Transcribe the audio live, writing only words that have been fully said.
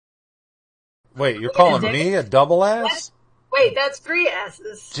Wait, you're calling me a double ass? Wait, that's 3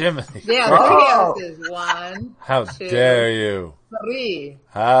 S's. Jimmy. Yeah, 3 S's. 1, How 2, dare you? 3.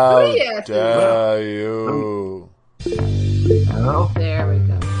 How 3 S's. dare you? Hello? There we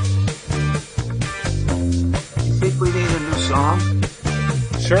go. You think we need a new song?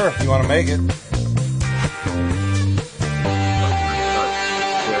 Sure, if you want to make it.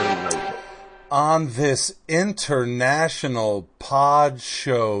 On this International Pod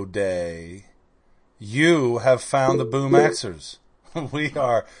Show Day, you have found the Boom Xers. We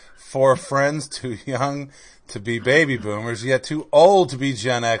are 4 friends too young to be baby boomers, yet too old to be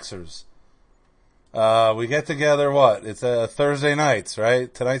Gen Xers. We get together, It's Thursday nights,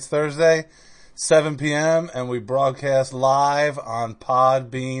 right? Tonight's Thursday, 7 p.m., and we broadcast live on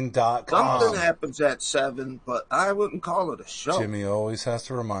podbean.com. Something happens at 7, but I wouldn't call it a show. Jimmy always has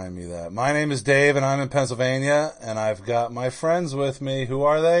to remind me that. My name is Dave, and I'm in Pennsylvania, and I've got my friends with me. Who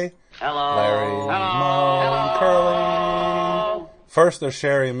are they? Hello. Larry, Mo, and Curly. First, there's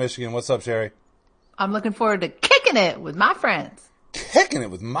Sherry in Michigan. What's up, Sherry? I'm looking forward to kicking it with my friends. Kicking it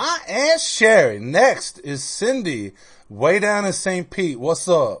with my Aunt Sherry. Next is Cindy, way down in St. Pete. What's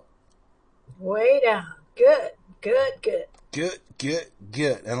up? Way down. Good.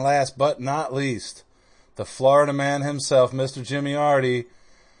 Good. And last but not least, the Florida man himself, Mr. Jimmy Artie.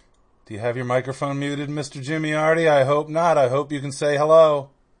 Do you have your microphone muted, Mr. Jimmy Artie? I hope not. I hope you can say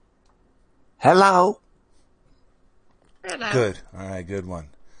hello. Hello? Good. All right, good one.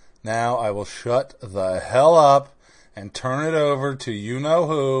 Now I will shut the hell up and turn it over to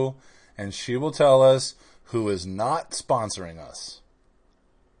you-know-who, and she will tell us who is not sponsoring us.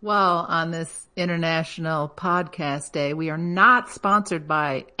 Well, on this International Podcast Day, we are not sponsored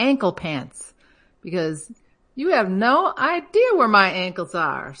by Ankle Pants because you have no idea where my ankles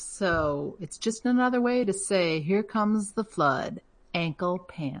are. So it's just another way to say, here comes the flood. Ankle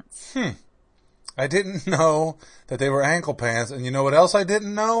Pants. I didn't know that they were ankle pants, and you know what else I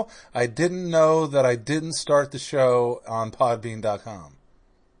didn't know? I didn't know that I didn't start the show on podbean.com.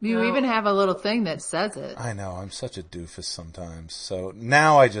 You even have a little thing that says it. I know, I'm such a doofus sometimes. So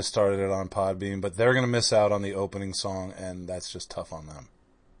now I just started it on Podbean, but they're going to miss out on the opening song, and that's just tough on them.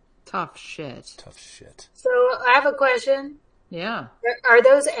 Tough shit. So I have a question. Yeah. Are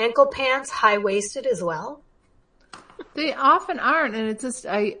those ankle pants high-waisted as well? They often aren't, and it's just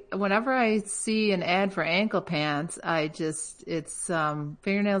whenever I see an ad for ankle pants, it's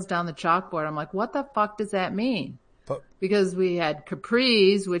fingernails down the chalkboard. I'm like, what the fuck does that mean? Because we had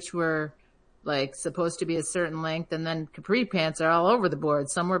capris, which were like supposed to be a certain length, and then capri pants are all over the board,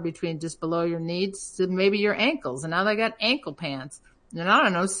 somewhere between just below your knees to maybe your ankles, and now they got ankle pants. And I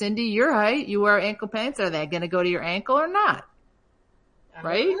don't know, Cindy, your height, you wear ankle pants, are they going to go to your ankle or not?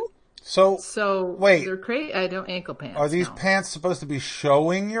 Right? So wait, they're crazy. I don't ankle pants. Are these pants supposed to be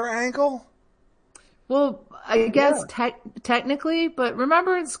showing your ankle? Well, I guess technically, but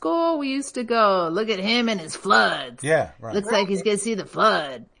remember in school we used to go, look at him and his floods. Yeah, right. Looks like he's going to see the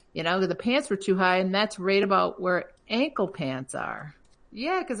flood. You know, the pants were too high, and that's right about where ankle pants are.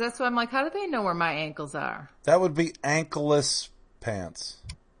 Yeah, because that's why I'm like, how do they know where my ankles are? That would be ankleless pants.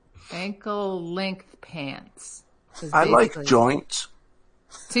 Ankle length pants. I like joints.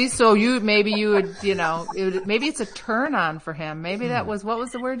 See, so maybe it's a turn on for him. Maybe that was, what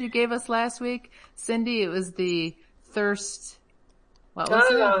was the word you gave us last week, Cindy? It was the thirst. What was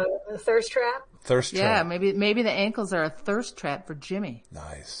it? The thirst trap. Thirst trap. Yeah, maybe the ankles are a thirst trap for Jimmy.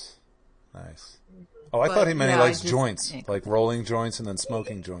 Nice. Oh, I thought he meant he likes joints, like rolling joints and then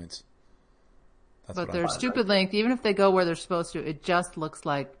smoking joints. But they're stupid length. Even if they go where they're supposed to, it just looks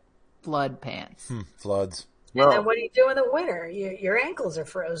like flood pants. Floods. And then what do you do in the winter? Your ankles are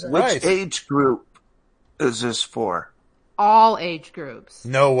frozen. Which age group is this for? All age groups.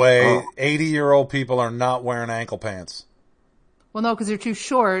 No way. 80-year-old people are not wearing ankle pants. Well, no, because they're too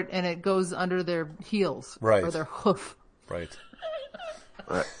short and it goes under their heels. Right. Or their hoof. Right.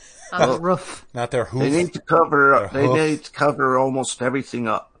 On the roof. Not their hoof. They need to cover. They need to cover almost everything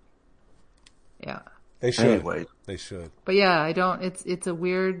up. Yeah. They should. Anyway. They should. But yeah, I don't. It's a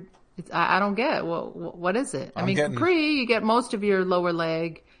weird. I don't get it. What is it? I mean, capri, you get most of your lower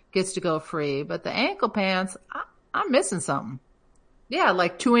leg gets to go free, but the ankle pants, I'm missing something. Yeah,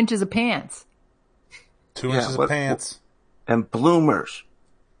 like 2 inches of pants. 2 inches of pants. And bloomers.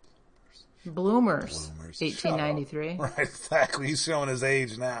 Bloomers. 1893. Right, exactly. He's showing his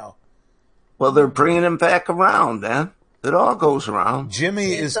age now. Well, they're bringing him back around, man. It all goes around.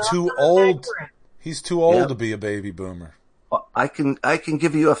 Jimmy is too old. He's too old to be a baby boomer. Well, I can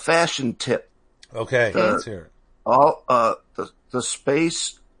give you a fashion tip. Okay, let's hear it. All the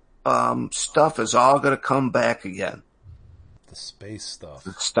space stuff is all going to come back again. The space stuff.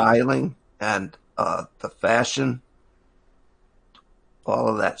 The styling and the fashion, all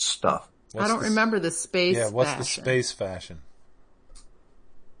of that stuff. I don't remember the space fashion. Yeah, what's the space fashion?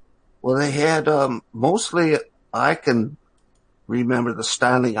 Well, they had mostly, I can remember the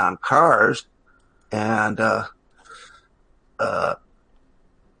styling on cars, and it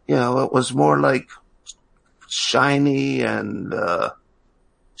was more like shiny and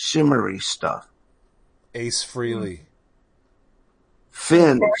shimmery stuff. Ace Frehley.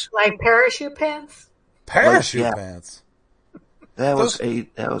 Fins. Like parachute pants? Parachute pants. That was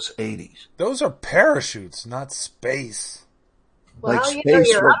 80s. Those are parachutes, not space. Well, Like you're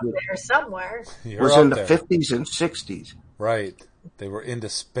space up there somewhere. You're was up in the there. 50s and 60s. Right. They were into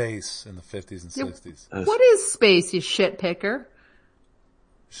space in the 50s and 60s. What is space, you shit picker?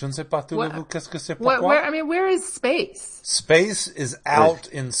 Je ne sais pas tout What- vous, qu'est-ce que c'est pourquoi? Where is space? Space is out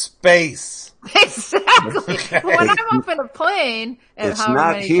in space. Exactly. When I'm up in a plane at It's however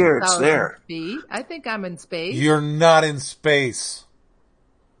not many here, it's thousand there. feet, I think I'm in space. You're not in space.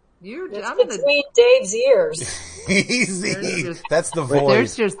 It's I'm in between Dave's ears. Easy. That's the void.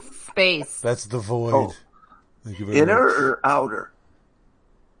 There's just space. That's the void. Oh. Thank you very Inner much. or outer?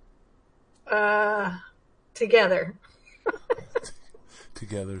 Together.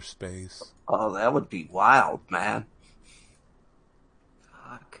 Together, space. Oh, that would be wild, man.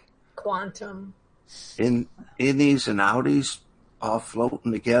 Fuck. Quantum. Innies and outies all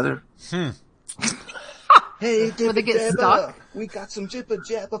floating together. Hey, Will they Jibber get Jabber, stuck? we got some jibber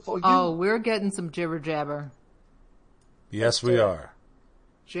jabber for you. Oh, we're getting some jibber jabber. Yes, we are.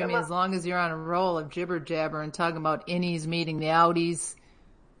 Jimmy, as long as you're on a roll of jibber jabber and talking about innies meeting the outies,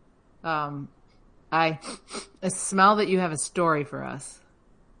 I smell that you have a story for us.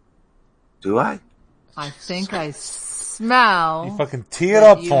 Do I? I think I smell. You fucking tee it that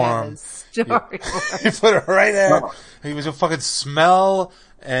up you for have him. a story for us. You put it right there. He was gonna fucking smell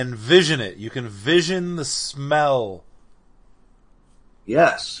and vision it. You can vision the smell.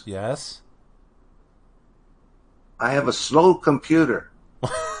 Yes. Yes? I have a slow computer.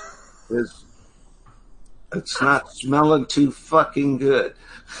 It's not smelling too fucking good.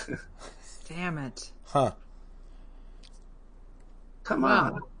 Damn it. Huh. Come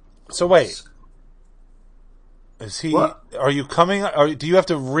Wow. on. So wait. Is he, What? are you coming, do you have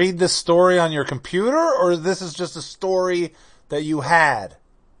to read this story on your computer, or this is just a story that you had?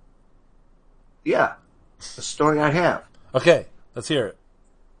 Yeah. The story I have. Okay, let's hear it.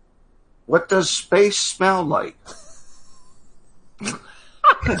 What does space smell like?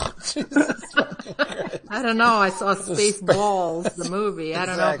 I don't know. I saw Spaceballs, the movie. I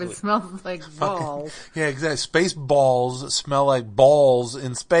don't know if Exactly. it smells like balls. Yeah, exactly. Space balls smell like balls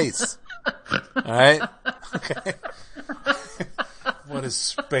in space. Alright? Okay. What does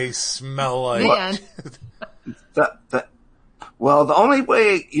space smell like? Man, Well, the only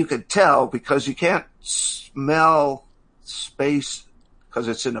way you could tell, because you can't smell space because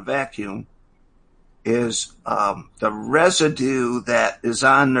it's in a vacuum, is the residue that is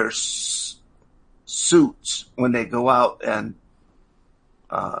on their suits when they go out and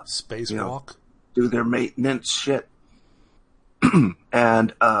Spacewalk? do their maintenance shit.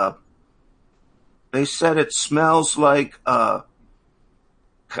 And they said it smells like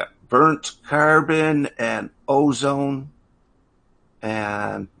burnt carbon and ozone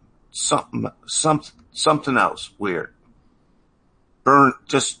and something else weird. Burnt,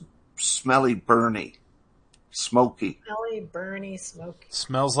 just smelly, burny, smoky. Smelly, burny, smoky.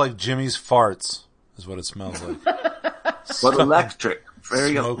 Smells like Jimmy's farts, is what it smells like. But electric,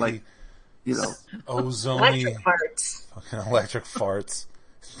 very Smoky, like, ozony, Electric parts. fucking electric farts.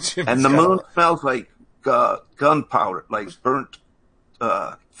 Jimmy's and the got moon smells like gunpowder, like burnt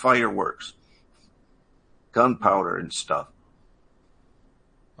fireworks, gunpowder and stuff.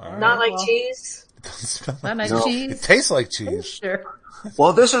 Not like cheese. not like No. It cheese. tastes like cheese. Sure.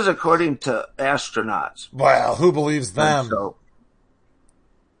 Well, this is according to astronauts. Well, who believes them? So,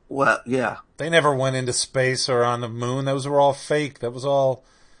 well, yeah. They never went into space or on the moon. Those were all fake. That was all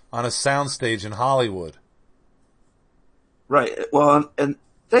on a soundstage in Hollywood. Right. Well, and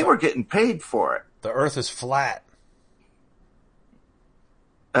they were getting paid for it. The Earth is flat.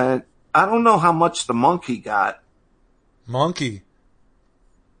 And I don't know how much the monkey got. Monkey.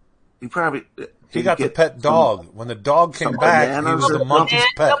 He probably He got the pet dog. When the dog came some back, he bananas was or the monkey's And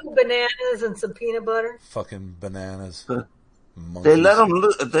a pet. couple bananas and some peanut butter. Fucking bananas. They Monkeys.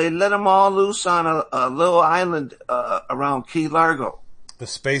 let them all loose on a little island around Key Largo. The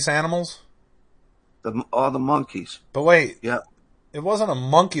space animals? All the monkeys. But wait, Yeah. it wasn't a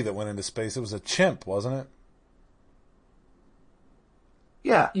monkey that went into space. It was a chimp, wasn't it?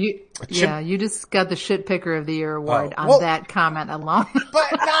 Yeah. You just got the shit picker of the year award on well, that comment alone.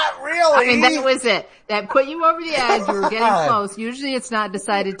 But not really. I mean, that was it. That put you over the edge. You were getting close. Usually it's not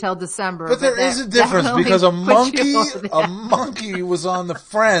decided till December. But there is a difference because a monkey was on the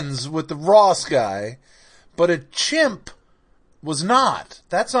Friends with the Ross guy, but a chimp was not.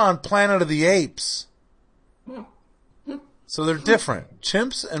 That's on Planet of the Apes. So they're different.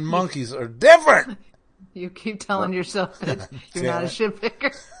 Chimps and monkeys are different. You keep telling yourself that you're not a shit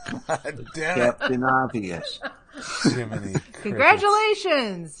picker. Damn it. Captain Obvious. Jiminy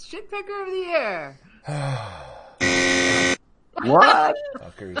Congratulations! Shit picker of the year. What?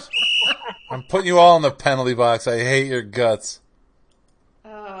 Fuckers. I'm putting you all in the penalty box. I hate your guts.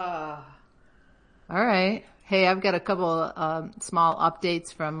 All right. Hey, I've got a couple small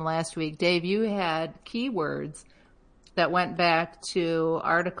updates from last week. Dave, you had keywords that went back to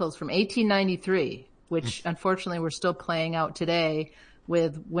articles from 1893, which unfortunately we're still playing out today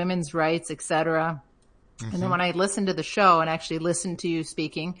with women's rights, etc. And then when I listened to the show and actually listened to you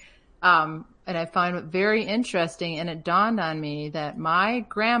speaking, and I found it very interesting, and it dawned on me that my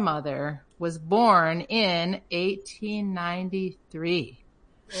grandmother was born in 1893.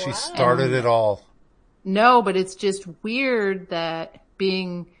 She started it all. No, but it's just weird that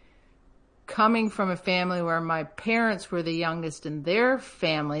coming from a family where my parents were the youngest in their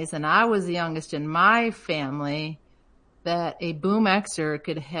families and I was the youngest in my family, that a Boom Xer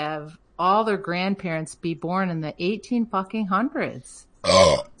could have all their grandparents be born in the 1800s.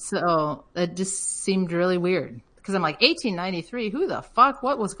 So that just seemed really weird because I'm like 1893. Who the fuck?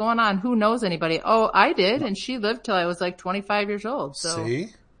 What was going on? Who knows anybody? Oh, I did. And she lived till I was like 25 years old. So see?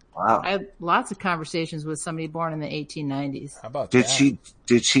 Wow. I had lots of conversations with somebody born in the 1890s. How about Did that?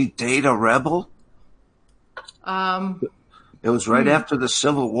 Did she date a rebel? It was right after the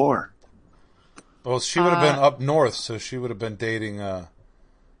Civil War. Well, she would have been up north, so she would have been dating a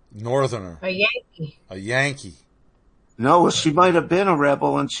northerner. A Yankee. A Yankee. No, she might have been a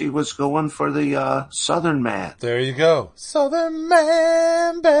rebel and she was going for the Southern man. There you go. Southern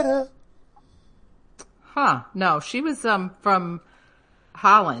man better. Huh. No, she was from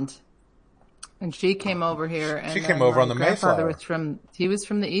Holland. And she came over here. And She came over on the grandfather Mayflower. he was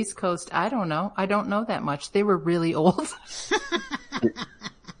from the East Coast. I don't know. I don't know that much. They were really old.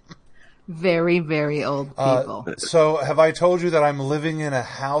 Very, very old people. So have I told you that I'm living in a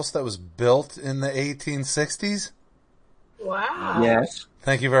house that was built in the 1860s? Wow. Yes.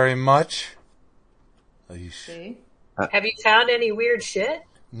 Thank you very much. Eesh. See? Have you found any weird shit?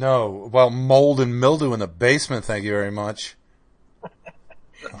 No. Well, mold and mildew in the basement, thank you very much.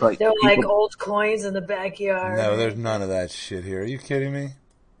 Like There were like people- old coins in the backyard. No, there's none of that shit here. Are you kidding me?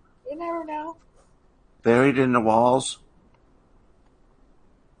 You never know. buried in the walls.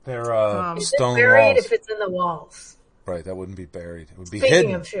 They're Is it stone buried walls. if it's in the walls? Right, that wouldn't be buried. It would be Speaking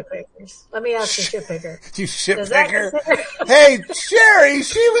hidden. of shit pickers, let me ask you, shit picker. You shit Does that picker. consider- Hey, Sherry,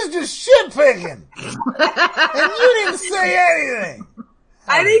 she was just shit picking. And you didn't say anything.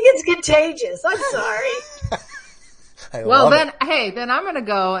 I think it's contagious. I'm sorry. I Well, love then, it. hey, then I'm going to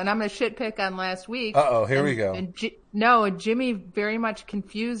go and I'm going to shit pick on last week. Uh-oh, here we go. And no, Jimmy very much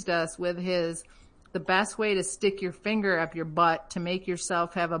confused us with the best way to stick your finger up your butt to make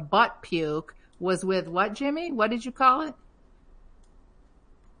yourself have a butt puke was with what, Jimmy? What did you call it?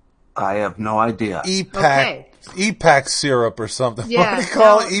 I have no idea. E-Pack, E-Pack syrup or something. Yeah, What do you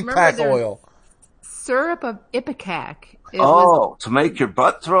call no, it? remember E-Pack there- oil. Syrup of Ipecac. It was To make your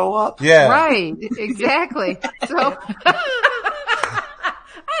butt throw up? Yeah. right, exactly. So,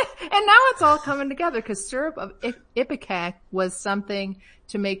 and now it's all coming together because syrup of Ipecac was something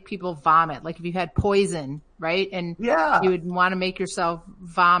to make people vomit. Like if you had poison, right? And Yeah. you would want to make yourself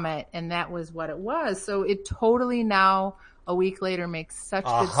vomit, and that was what it was. So it totally now, a week later, makes such good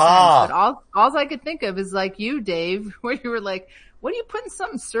sense. Aha. But all I could think of is like you, Dave, where you were like, what are you putting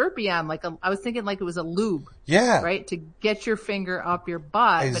something syrupy on? I was thinking like it was a lube. Yeah. Right? To get your finger up your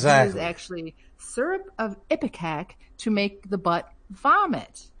butt. Exactly. But it was actually syrup of Ipecac to make the butt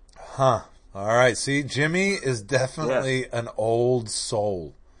vomit. Huh. All right. See, Jimmy is definitely an old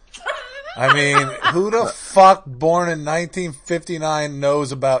soul. I mean, who the fuck born in 1959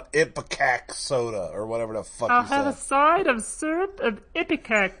 knows about Ipecac soda or whatever the fuck you said? side of syrup of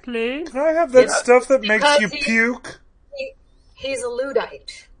Ipecac, please. Can I have that stuff that makes because you he- puke? He's a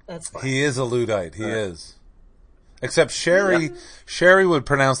Luddite. That's why. He is a Luddite. He is. Except Sherry would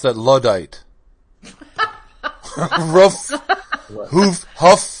pronounce that Luddite. Ruff, hoof,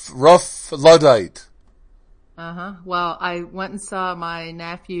 huff, rough, Luddite. Uh-huh. Well, I went and saw my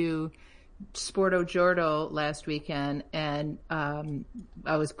nephew Sporto Giordo last weekend, and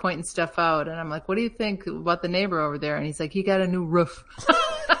I was pointing stuff out, and I'm like, "What do you think about the neighbor over there?" And he's like, "He got a new roof."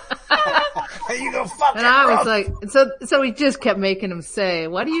 Hey, you go fucking And I was roof. like, so we just kept making him say,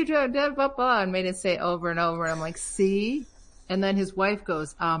 "What are you doing?" Blah, blah, blah, and made him say over and over. And I'm like, "See?" And then his wife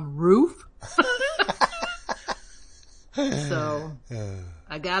goes, "Roof." So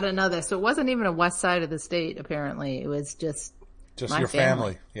I got another. So it wasn't even a west side of the state. Apparently, it was just my your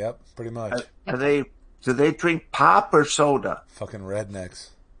family. Yep, pretty much. Do they drink pop or soda? Fucking rednecks.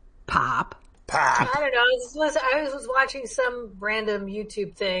 Pop. Pop. I don't know. I was watching some random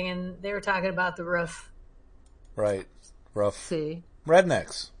YouTube thing, and they were talking about the roof. Right. Rough. See.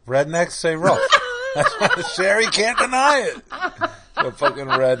 Rednecks. Rednecks say rough. Sherry can't deny it. A fucking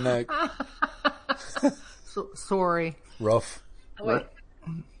redneck. Sorry. Rough. Wait,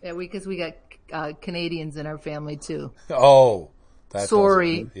 Yeah, because we got Canadians in our family too. Oh. That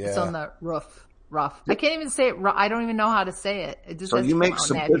Sorry. does it. Yeah. It's on the roof. Rough. I can't even say it. I don't even know how to say it. It just So has you to make come out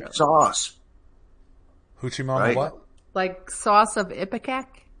some naturally. good sauce. Hoochie Mama Right. what? Like sauce of Ipecac?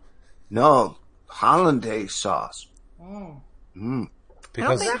 No, hollandaise sauce. I Mm. don't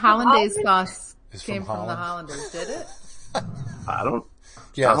Because think hollandaise sauce It's came from from the Holland. Hollanders, did it? I don't.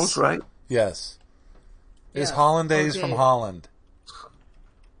 yes. Sounds right. Yes. Is Yeah. hollandaise Okay. from Holland?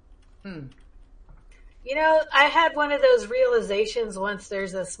 you know, I had one of those realizations once.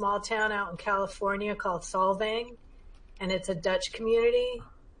 There's a small town out in California called Solvang, and it's a Dutch community.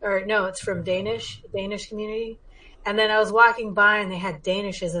 Or no, it's from Danish community. And then I was walking by and they had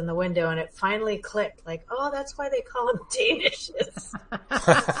Danishes in the window, and it finally clicked. Like, oh, that's why they call them Danishes.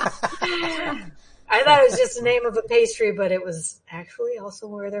 I thought it was just the name of a pastry, but it was actually also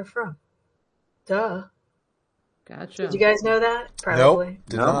where they're from. Duh. Gotcha. Did you guys know that? Probably. Nope.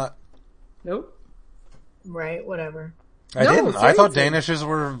 Did No. not. Nope. Right, whatever. I No, didn't. I thought seriously. Danishes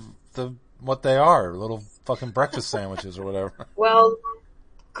were what they are. Little fucking breakfast sandwiches or whatever. Well,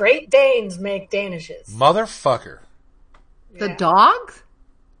 Great Danes make Danishes. Motherfucker. The Yeah. dogs?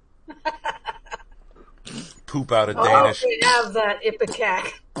 Poop out a Oh, Danish. we have that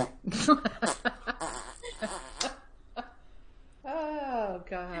Ipecac. Oh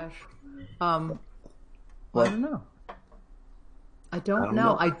gosh. I What? don't know. I don't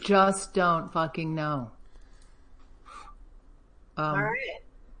know. I just don't fucking know. All right.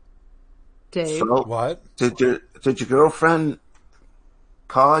 Dave. So, What? did your girlfriend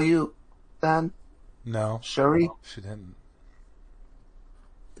call you then, No, Sherry? she didn't.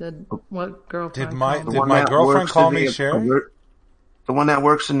 Did what girlfriend? Did my- call me? Did my that girlfriend works call in me the Sherry? The one that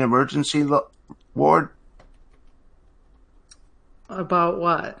works in the emergency ward? About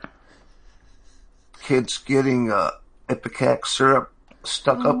what? Kids getting Ipecac syrup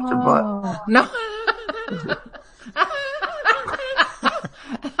stuck up their butt. Oh, no.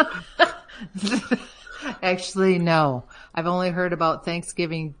 Actually, no. I've only heard about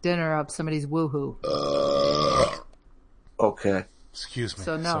Thanksgiving dinner up somebody's woohoo. Okay. Excuse me.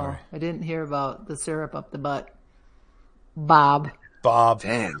 So no, Sorry. I didn't hear about the syrup up the butt. Bob. Bob.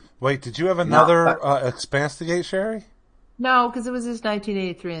 Damn. Wait, did you have another No, Expanstigate, Sherry? No, because it was just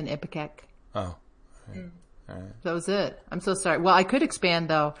 1983 in Ipecac. Oh. That was it. I'm so sorry. Well, I could expand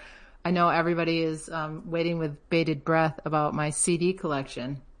though. I know everybody is waiting with bated breath about my CD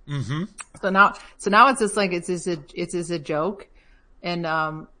collection. Mm-hmm. So now it's just like it's just a joke,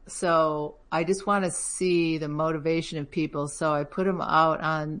 and so I just want to see the motivation of people. So I put them out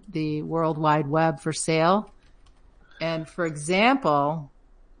on the World Wide Web for sale. And for example,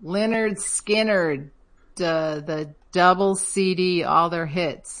 Leonard Skinner, the double CD, all their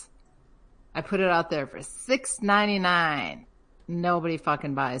hits. I put it out there for $6.99. Nobody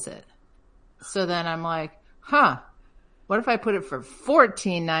fucking buys it. So then I'm like, what if I put it for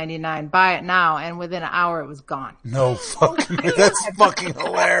 $14.99? Buy it now, and within an hour it was gone. No fucking. That's fucking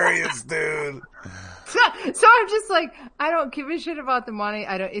hilarious, dude. So I'm just like, I don't give a shit about the money.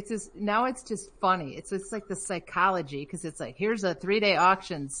 I don't. It's just now it's just funny. It's like the psychology, because it's like, here's a 3-day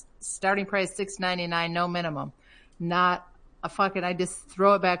auction, starting price $6.99, no minimum. Not a fucking. I just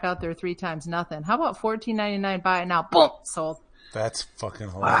throw it back out there 3 times, nothing. How about $14.99? Buy it now, boom, sold. That's fucking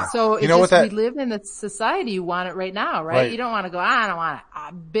hilarious. So it's you know just, what we live in the society, you want it right now, right? Right. You don't want to go, I don't want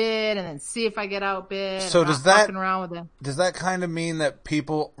to bid and then see if I get outbid. So I'm does not that- fucking around with it. Does that kind of mean that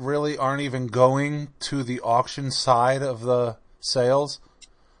people really aren't even going to the auction side of the sales?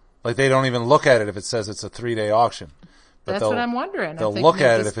 Like they don't even look at it if it says it's a 3-day auction. But That's what I'm wondering. They'll I'm thinking look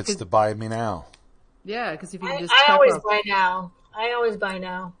at it just if it's to buy me now. Yeah, because if you just I check always out- buy now. I always buy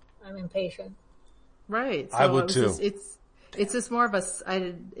now. I'm impatient. right. So I would it was too. just- It's just more of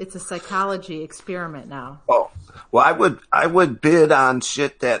it's a psychology experiment now. Oh, well, I would bid on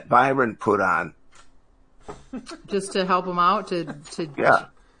shit that Byron put on. Just to help him out, to Yeah.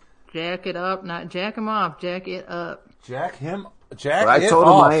 jack it up, not jack him off, jack it up. Jack But I it told him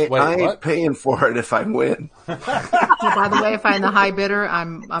off. I Wait, ain't what? paying for it if I win. So by the way, if I'm the high bidder,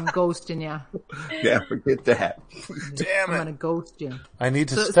 I'm ghosting you. Yeah, forget that. Damn I'm it. gonna ghost you. I need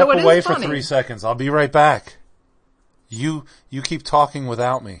to So step it is away for funny. 3 seconds. I'll be right back. You keep talking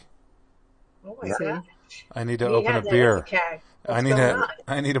without me. Oh my See? god! I need to He open had a that beer. Ipecac. What's I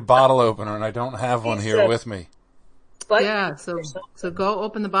going need a bottle opener, and I don't have one He here said- with me. But Yeah, so go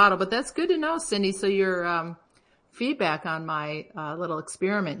open the bottle. But that's good to know, Cindy. So your feedback on my little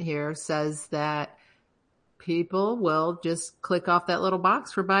experiment here says that people will just click off that little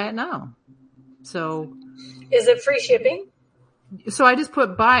box for buy it now. So is it free shipping? I just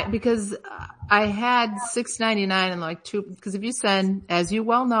put buy because I had $6.99 and like two, because if you send, as you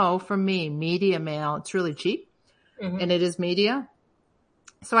well know from me, media mail, it's really cheap and it is media.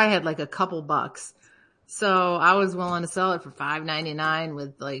 So I had like a couple bucks. So I was willing to sell it for $5.99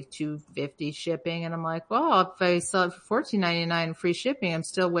 with like $2.50 shipping. And I'm like, well, if I sell it for $14.99 free shipping, I'm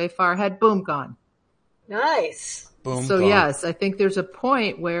still way far ahead. Boom, gone. Nice. Boom. So gone. yes, I think there's a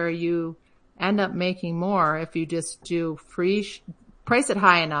point where you end up making more if you just do price it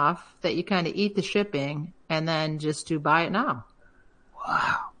high enough that you kind of eat the shipping and then just do buy it now.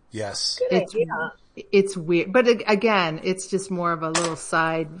 Yes. Good It's- idea. It's weird, but again, it's just more of a little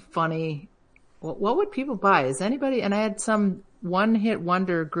side funny. What would people buy? Is anybody? And I had some one-hit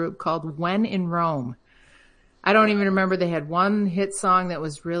wonder group called When in Rome. I don't even remember. They had one hit song that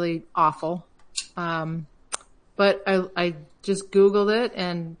was really awful. But I just Googled it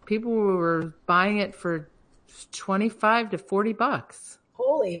and people were buying it for $25 to $40.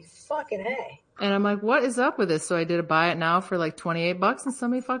 Holy fucking hey! And I'm like, what is up with this? So I did a buy it now for like $28 and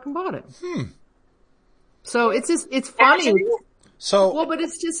somebody fucking bought it. So it's funny. Actually, So Well, but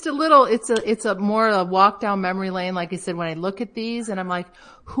it's just a little, it's a more a walk down memory lane. Like I said, when I look at these and I'm like,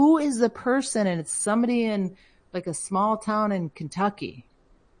 who is the person? And it's somebody in like a small town in Kentucky.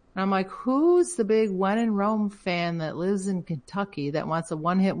 And I'm like, who's the big When in Rome fan that lives in Kentucky that wants a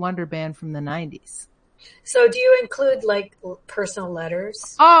one-hit wonder band from the 90s? So do you include like personal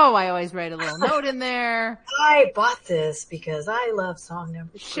letters? Oh, I always write a little note in there. I bought this because I love song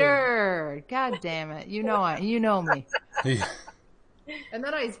number 2. Sure. God damn it. You know me. yeah. And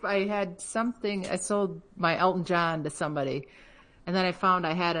then I had something, I sold my Elton John to somebody. And then I found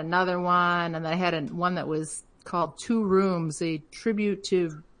I had another one, and I had one that was called Two Rooms, a tribute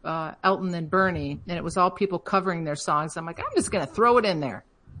to Elton and Bernie. And it was all people covering their songs. I'm like, I'm just going to throw it in there.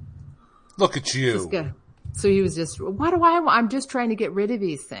 Look at you. So he was just, what do I want? I'm just trying to get rid of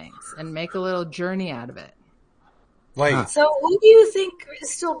these things and make a little journey out of it. Wait. So who do you think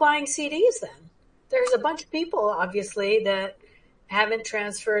is still buying CDs then? There's a bunch of people, obviously, that haven't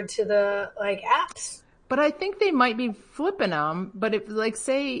transferred to the like apps. But I think they might be flipping them. But if, like,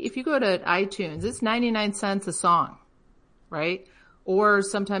 say, if you go to iTunes, it's 99 cents a song, right? Or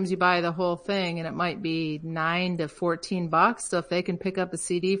sometimes you buy the whole thing and it might be $9 to $14. So if they can pick up a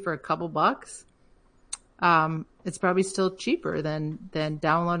CD for a couple bucks, it's probably still cheaper than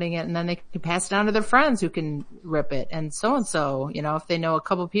downloading it. And then they can pass it on to their friends who can rip it. And so, you know, if they know a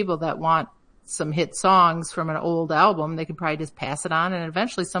couple people that want some hit songs from an old album, they can probably just pass it on and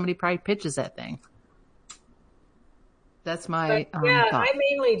eventually somebody probably pitches that thing. That's my But yeah, thought. I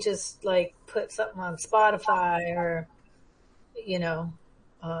mainly just like put something on Spotify or, you know,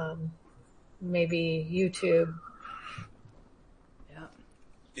 maybe YouTube.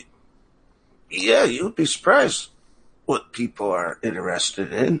 Yeah, you'd be surprised what people are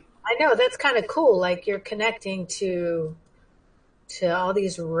interested in. I know that's kind of cool. Like you're connecting to all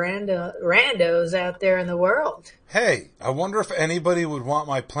these randos out there in the world. Hey, I wonder if anybody would want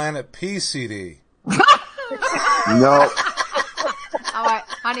my Planet P CD. No,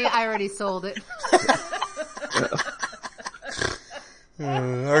 Honey, I already sold it. I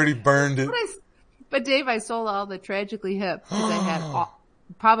already burned it. But Dave, I sold all the Tragically Hip because I had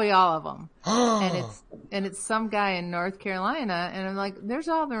probably all of them. and it's some guy in North Carolina, and I'm like, there's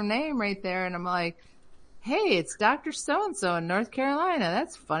all their name right there, and I'm like, hey, it's Dr. So-and-so in North Carolina.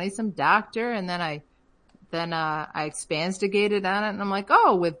 That's funny, some doctor. And then I expandstigated on it, and I'm like,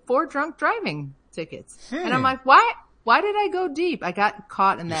 oh, with 4 drunk driving tickets. And I'm like, why did I go deep? I got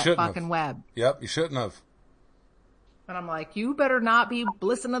caught in that fucking web. Yep, you shouldn't have. And I'm like, you better not be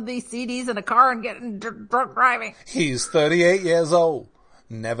listening to these CDs in a car and getting drunk driving. He's 38 years old.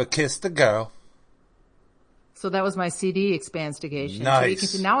 Never kissed a girl. So that was my CD expanstigation. Nice. So you can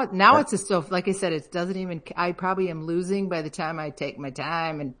see now it's just so, like I said, it doesn't even, I probably am losing by the time I take my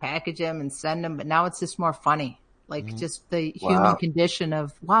time and package them and send them, but now it's just more funny. Like just the human condition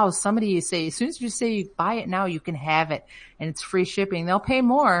of, wow, somebody you say, as soon as you say you buy it now, you can have it and it's free shipping. They'll pay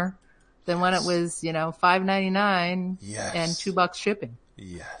more than when it was, $5.99 and $2 shipping.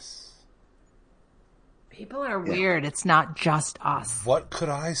 Yes. People are weird. It's not just us. What could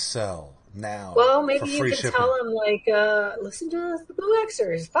I sell now? Well, maybe for you free can shipping? tell them, listen to the Blue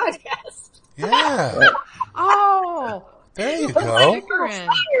Xers podcast. Yeah. Oh, There you Put go. like a little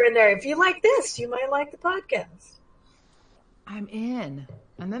flyer in there. If you like this, you might like the podcast. I'm in.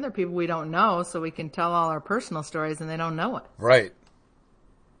 And then there are people we don't know, so we can tell all our personal stories and they don't know it. Right.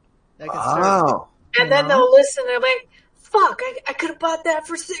 They can start, And then they'll listen and they're like, fuck, I could have bought that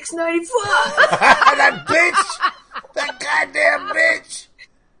for $6.95. That bitch! That goddamn bitch!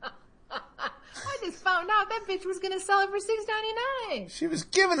 I just found out that bitch was going to sell it for $6.99. She was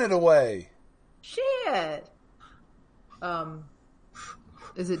giving it away. Shit.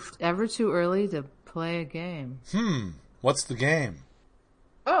 Is it ever too early to play a game? What's the game?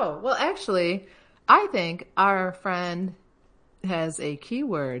 Oh, well, actually, I think our friend has a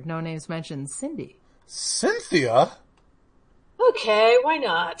keyword. No names mentioned. Cindy. Cynthia? Okay, why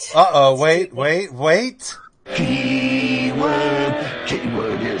not? Uh-oh, wait. Keyword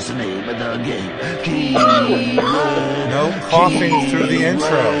is the name of the game. Keyword. No coughing through the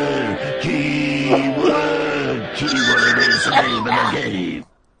intro. Keyword is the name of the game.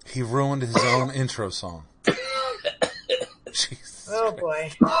 He ruined his own intro song. Jesus. Oh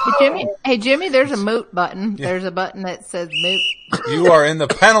boy. Hey Jimmy, there's a moot button. Yeah. There's a button that says moot. You are in the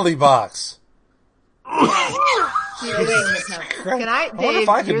penalty box. Can I, Dave,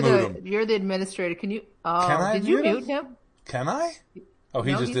 I could mute him. You're the administrator. Can you, did you mute him? Can I? Oh,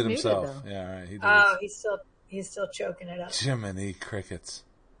 he just did himself. Muted, yeah, all right. He did he's still choking it up. Jiminy crickets.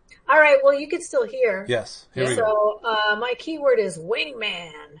 All right, well, you can still hear. Yes, here we go. So, my keyword is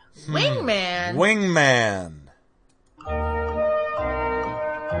wingman. Wingman? Wingman.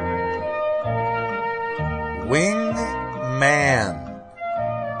 Wingman.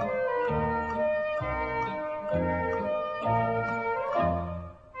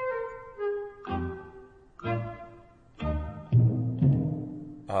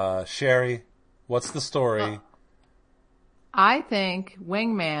 Sherry, what's the story? I think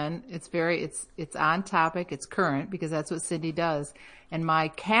wingman, it's on topic, it's current because that's what Cindy does. And my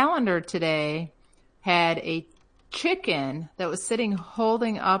calendar today had a chicken that was sitting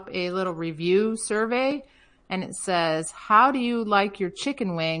holding up a little review survey and it says, how do you like your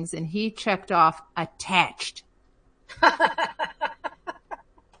chicken wings? And he checked off attached.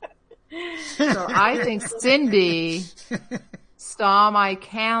 So I think Cindy saw my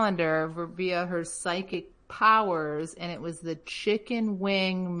calendar via her psychic powers, and it was the chicken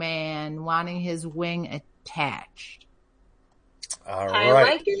wing man wanting his wing attached. All right. I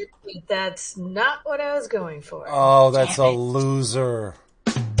like it, but that's not what I was going for. Oh, that's a loser.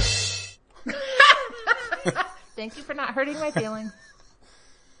 Thank you for not hurting my feelings.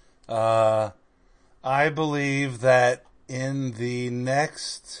 I believe that in the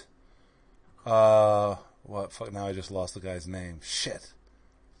next, now I just lost the guy's name. Shit.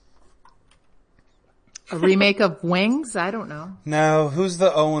 A remake of Wings? I don't know. No, who's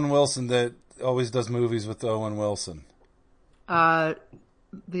the Owen Wilson that always does movies with Owen Wilson? The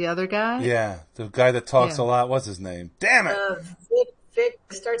other guy? Yeah, the guy that talks a lot. What's his name? Damn it! Vic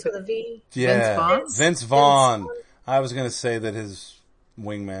starts with a V. Yeah, Vince Vaughn. I was going to say that his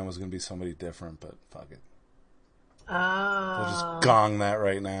wingman was going to be somebody different, but fuck it. We'll just gong that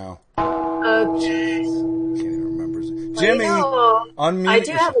right now. Okay. Can't even remember. Jimmy, unmute. I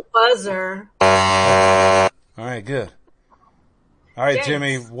do have a buzzer. All right, good. All right,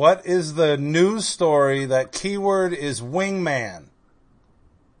 Jimmy, what is the news story that keyword is wingman?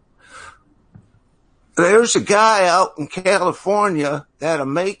 There's a guy out in California that'll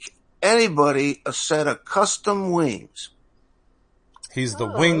make anybody a set of custom wings. He's the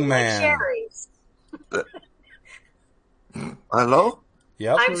wingman. Like Hello?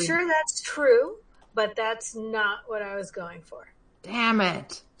 Yep. I'm sure that's true, but that's not what I was going for. Damn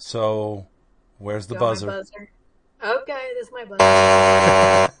it. So, where's the buzzer? My buzzer? Okay, this is my buzzer.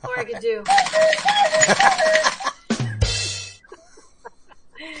 Or I could do.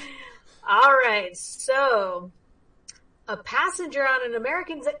 All right, so a passenger on an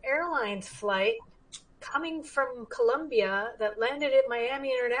American Airlines flight coming from Colombia that landed at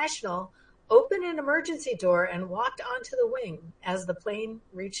Miami International opened an emergency door and walked onto the wing as the plane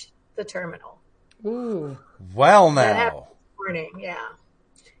reached the terminal. Ooh. Well, That now. happened this morning, yeah.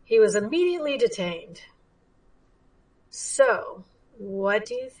 He was immediately detained. So, what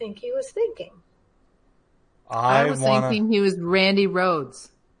do you think he was thinking? I was thinking he was Randy Rhoads.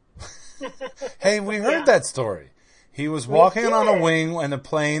 Hey, we heard that story. He was walking on a wing when the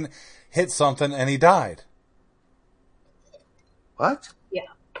plane hit something and he died. What?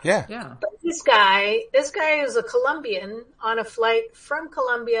 Yeah. But this guy is a Colombian on a flight from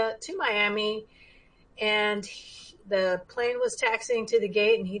Colombia to Miami, and the plane was taxiing to the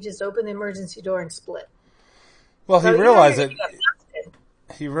gate, and he just opened the emergency door and split. Well, So he realized he that got busted.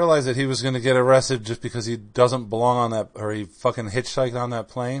 he realized that he was going to get arrested just because he doesn't belong on that, or he fucking hitchhiked on that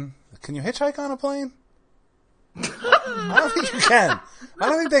plane. Can you hitchhike on a plane? I don't think you can. I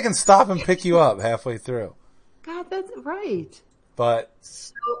don't think they can stop and pick you up halfway through. God, that's right. But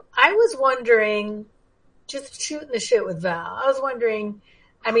So I was wondering, just shooting the shit with Val, I was wondering,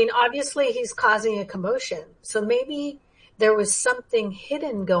 I mean, obviously he's causing a commotion. So maybe there was something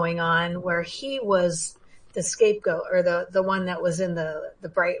hidden going on where he was the scapegoat or the one that was in the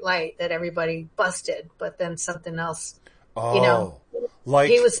bright light that everybody busted, but then something else, like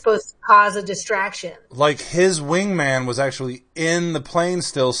he was supposed to cause a distraction. Like his wingman was actually in the plane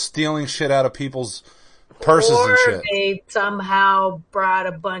still stealing shit out of people's purses or and shit. They somehow brought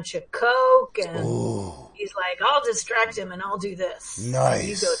a bunch of coke and he's like, I'll distract him and I'll do this.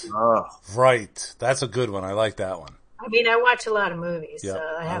 Nice. Right. That's a good one. I like that one. I mean, I watch a lot of movies, Yep, so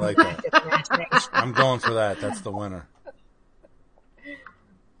I I have like an that. active imagination. I'm going for that. That's the winner.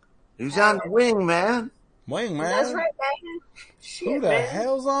 He's on the wing, man. Wing, man. That's right, man. Shit, Who the man.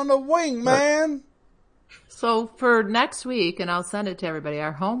 hell's on the wing, man? So for next week, and I'll send it to everybody,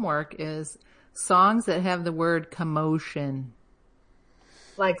 our homework is songs that have the word commotion.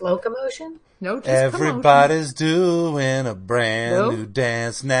 Like locomotion? No, just Everybody's doing a brand Nope. new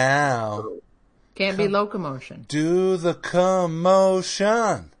dance now. commotion. Can't be locomotion. Do the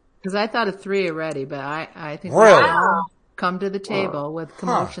commotion. Because I thought of 3 already, but I think Really? we all come to the table with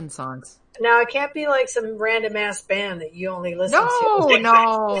commotion songs. Now, it can't be like some random ass band that you only listen No, to.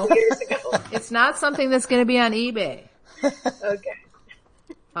 no. Years ago. It's not something that's going to be on eBay. Okay.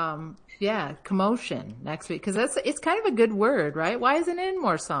 Yeah, commotion next week. Because it's kind of a good word, right? Why isn't it in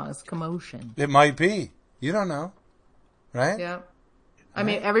more songs? Commotion. It might be. You don't know. Right? Yeah. I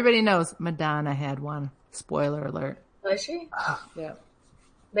mean, everybody knows Madonna had one. Spoiler alert. Was she? Yeah.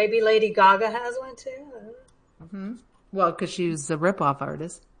 Maybe Lady Gaga has one too. Well, because she was a ripoff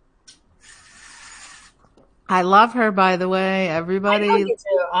artist. I love her, by the way. Everybody. I know you do.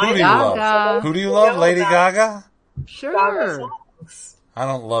 Who do you Gaga. love? Who do you love? Lady Gaga? Sure. Gaga songs. I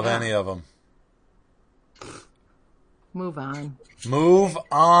don't love any of them. Move on.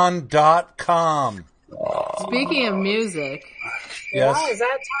 MoveOn.com. Speaking of music, Yes. Yeah, is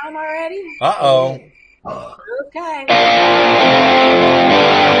that time already? Uh-oh. Okay.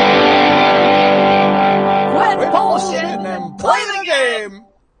 Quit bullshitting and play the game.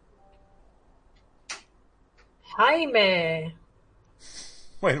 Jaime.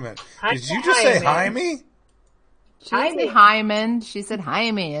 Wait a minute. Hi, Did you just say Jaime. Jaime? she didn't say Hyman. She said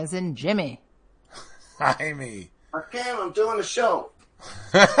Jaime, as in Jimmy. Jaime. Okay, I'm doing a show.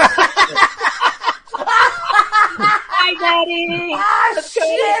 Hi, Daddy.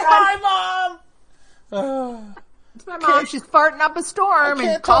 Hi, Mom. It's my mom. She's farting up a storm I and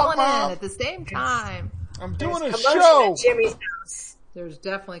can't talk, calling Mom. in at the same time. I'm doing a Commotion show. at Jimmy's house. There's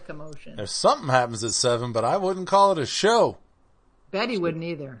definitely commotion. If something happens at 7, but I wouldn't call it a show. Betty wouldn't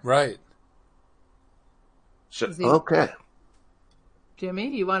either. Right. Is he- Okay. Jimmy,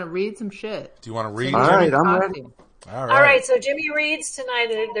 do you want to read some shit? Do you want to read? All Jimmy? right, I'm Talk ready. to you. All All right, so Jimmy reads tonight.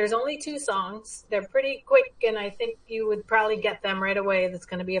 There's only 2 songs. They're pretty quick, and I think you would probably get them right away. That's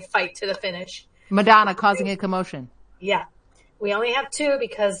going to be a fight to the finish. Madonna causing a commotion. Yeah. We only have 2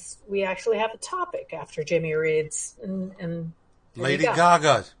 because we actually have a topic after Jimmy reads. And here Lady you go.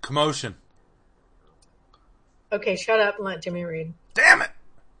 Gaga, commotion. Okay, shut up and let Jimmy read. Damn it.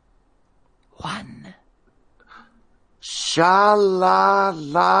 1. Sha la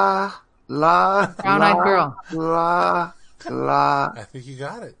la la. Brown-eyed girl. La la. I think you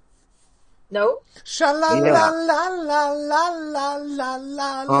got it. Nope. Sha la Yeah. la la la la la la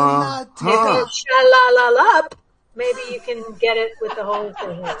la la. If you sha-la-la-la-up, maybe you can get it with the whole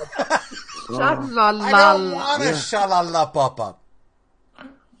thing. Sha la I la don't la. want to sha la la pop up.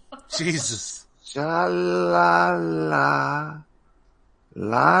 Jesus. Sha la la.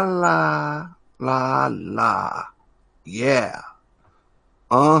 La la la la. Yeah.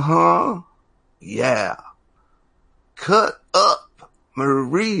 Uh-huh. Yeah. Cut up,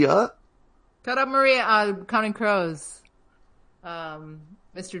 Maria. Cut up Maria, Counting Crows.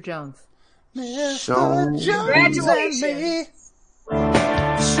 Mr. Jones. Show Congratulations. Sha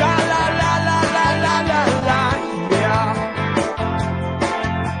la la la la la la la. Yeah.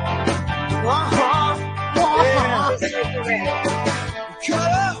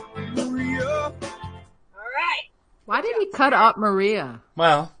 cut up Maria?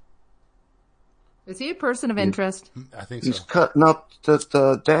 Well, Is he a person of interest? I think He's so. cutting up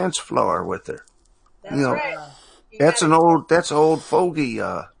the dance floor with her. That's You know, right. You That's gotta- an old fogey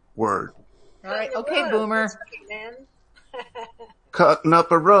word. All right, the okay, rug. Boomer. That's right, man. Cutting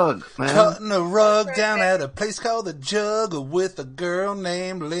up a rug, man. Cutting a rug down at a place called the Jug with a girl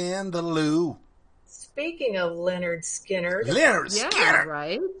named Linda Lou. Speaking of Leonard Skinner, Leonard Yeah, Skinner.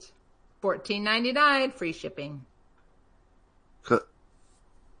 right. $14.99 free shipping.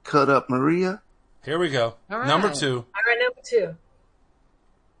 Cut up Maria. Here we go. All right. Number 2. all right, number 2.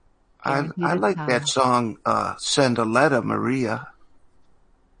 I like that song, Send a Letter, Maria.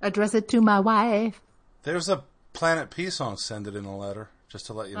 Address it to my wife. There's a Planet P song, Send It in a Letter, just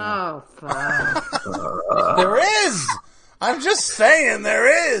to let you know. Oh, fuck. There is! I'm just saying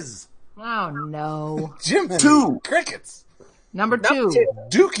there is! Oh, no. Jiminy 2. Crickets. Number 2.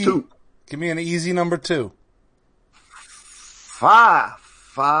 Dookie. 2. Give me an easy number 2. Fa,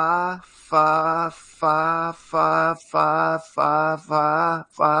 fa, fa, fa, fa, fa, fa, fa,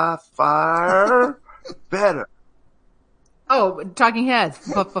 fa, far better. Oh, Talking Heads.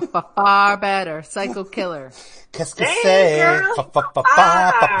 Far better. Psycho Killer. Qu'est-ce que Dang, c'est? girl. Fa, fa, fa, fa,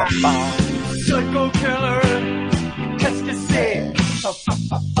 fa, fa, fa. Psycho killer, qu'est-ce que c'est?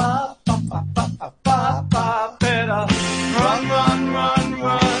 Better run, run, run,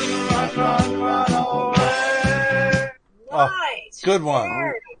 run, run, run, run away. Oh, Nice. good one.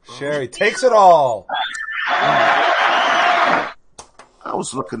 Sure. Sherry takes it all. I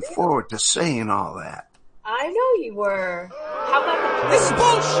was looking forward to saying all that. I know you were. How about the This is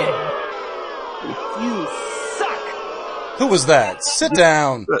bullshit. You suck. Who was that? Sit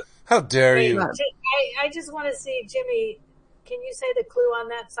down. How dare Hey, you? I just want to see, Jimmy, can you say the clue on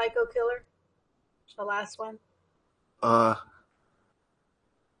that Psycho Killer? The last one?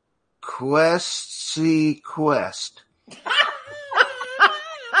 Quest. Quessy Quest!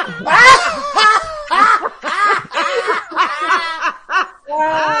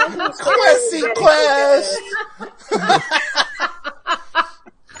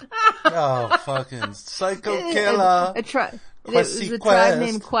 Oh, fucking Psycho Killer. It was Quessy a Quest. tribe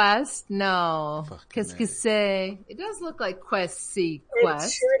named Quest? No. Fucking Qu'est-ce que c'est? It does look like Quessy Quest.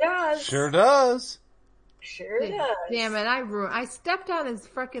 It sure does. Sure does. Sure does. Damn it, I stepped on his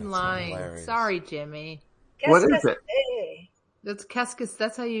frickin' line. hilarious. Sorry, Jimmy. What is it? Hey, That's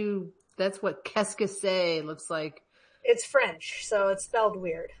that's what qu'est-ce que c'est looks like. it's French, so it's spelled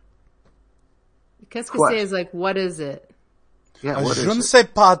weird. Qu'est-ce que Quest. c'est is like, what is it? Yeah, what Je ne is it? sais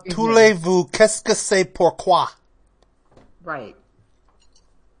pas, voulez-vous, qu'est-ce que c'est, pourquoi? Right.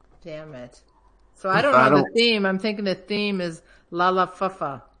 Damn it. So I don't know the theme. I'm thinking the theme is La La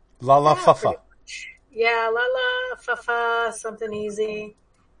Fafa. La La Fafa. Yeah, la la, fa fa, something easy.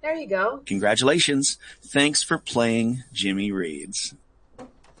 There you go. Congratulations. Thanks for playing Jimmy Reads.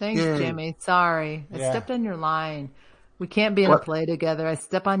 Thanks, Yay. Jimmy. Sorry. I Yeah. stepped on your line. We can't be in a What? play together. I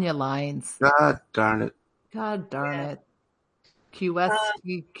step on your lines. God darn it. God darn Yeah. it.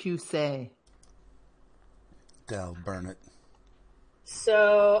 QSQC. Del Burnett.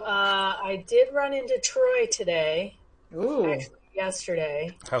 So, I did run into Troy today, Ooh. actually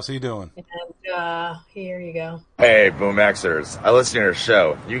yesterday, How's he doing? and, here you go. Hey, Boom Xers. I listen to your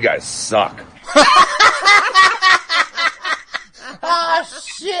show. You guys suck. Ah,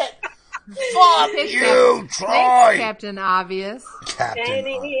 shit! Fuck you, Thanks, Troy! Captain Obvious. And Captain.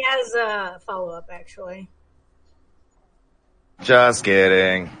 he has a follow-up, actually. Just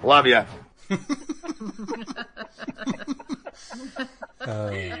kidding. Love ya.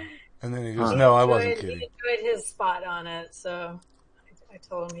 And then he goes, no, I wasn't He kidding. enjoyed his spot on it, so I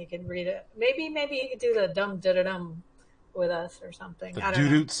told him he could read it. Maybe he could do the dum da dum with us or something. The I don't know.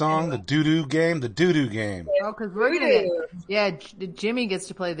 doo-doo song, the doo-doo game, the doo-doo game. Oh, because we're gonna get, Jimmy gets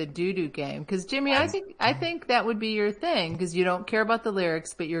to play the doo-doo game. Because Jimmy, I think that would be your thing. Because you don't care about the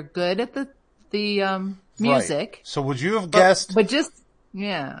lyrics, but you're good at the music. Right. So would you have guessed? But just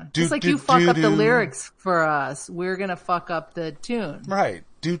just like you fuck up the lyrics for us, we're gonna fuck up the tune. Right.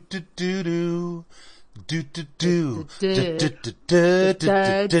 Do-do-do-do. Do-do-do.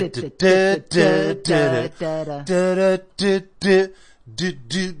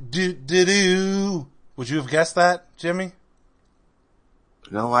 Do-do-do. Would you have guessed that, Jimmy?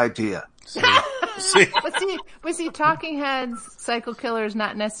 No idea. See? But see, Talking Heads, Psycho Killer is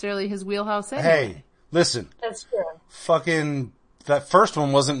not necessarily his wheelhouse anyway. Hey, listen. That's true. Fucking, that first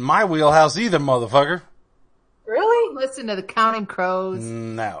one wasn't my wheelhouse either, motherfucker. Really? Listen to the Counting Crows.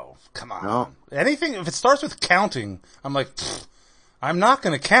 No. Come on. No. Anything, if it starts with counting, I'm like, I'm not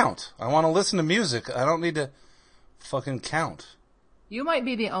gonna count. I want to listen to music. I don't need to fucking count. You might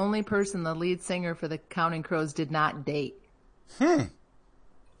be the only person the lead singer for the Counting Crows did not date.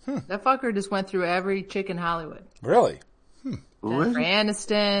 That fucker just went through every chick in Hollywood. Really? Jennifer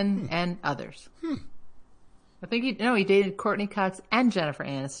Aniston and others. I think he dated Courtney Cox and Jennifer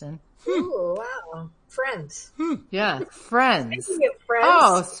Aniston. Ooh, wow. Friends. Yeah, Friends. Speaking of Friends.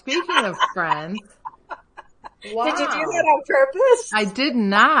 Oh, speaking of Friends. Wow. Did you do that on purpose? I did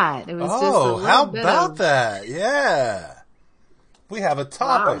not. It was just a little how bit about of that? Yeah. We have a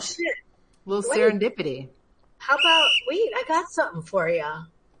topic. Oh, shit. little serendipity. How about, wait, I got something for you.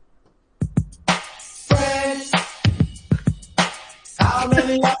 Friends. How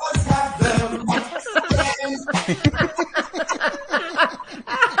many of us have them?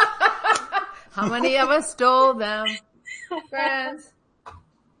 How many of us stole them? Friends.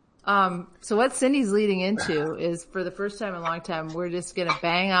 So what Cindy's leading into is, for the first time in a long time, we're just going to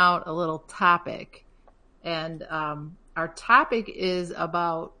bang out a little topic. And our topic is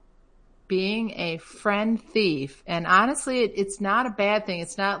about being a friend thief. And honestly, it's not a bad thing.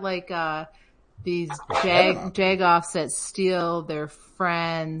 It's not like these jagoffs that steal their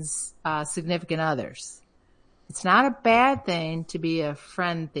friends' significant others. It's not a bad thing to be a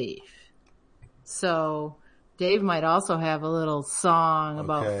friend thief. So Dave might also have a little song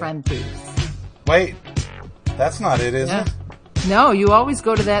about friend thieves. Wait, that's not it, is it? No, you always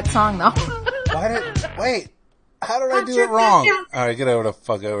go to that song though. Wait, how did I do it wrong? All right, get over the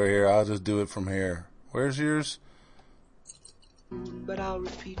fuck over here. I'll just do it from here. Where's yours? But I'll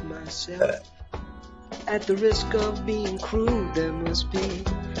repeat myself. At the risk of being crude, there must be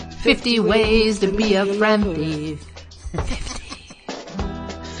 50 ways to be a friend thief. 50.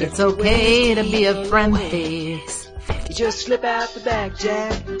 It's okay to be a friend thief. You just slip out the back,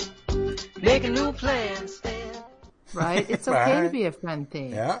 Jack. Make a new plan. Right? It's okay to be a friend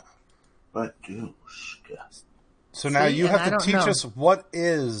thief. Yeah. But do. So now you have to teach us, what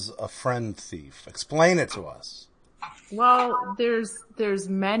is a friend thief? Explain it to us. Well, there's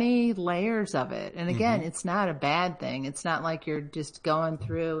many layers of it. And again, it's not a bad thing. It's not like you're just going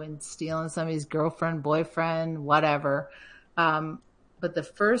through and stealing somebody's girlfriend, boyfriend, whatever. But the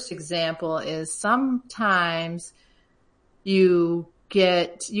first example is sometimes you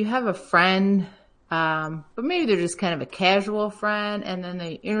have a friend, but maybe they're just kind of a casual friend, and then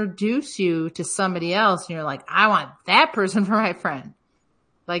they introduce you to somebody else and you're like, I want that person for my friend.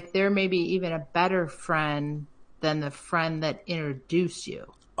 Like they're maybe even a better friend than the friend that introduced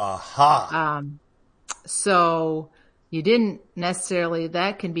you. Aha. So you didn't necessarily,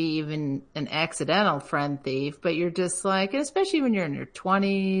 that can be even an accidental friend thief, but you're just like, and especially when you're in your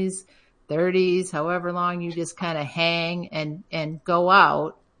 20s, 30s, however long you just kind of hang and go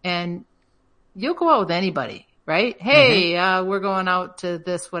out, and you'll go out with anybody, right? Hey, we're going out to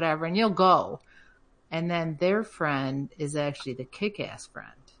this, whatever, and you'll go. And then their friend is actually the kick-ass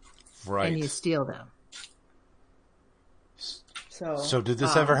friend. Right. And you steal them. So did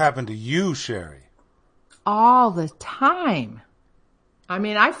this ever happen to you, Sherry? All the time. I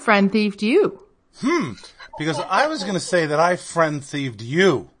mean, I friend thieved you. Because I was going to say that I friend thieved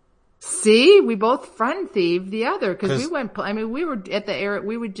you. See, we both friend thieved the other because we went. I mean, we were at the era.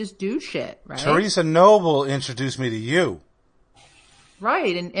 We would just do shit, right? Teresa Noble introduced me to you.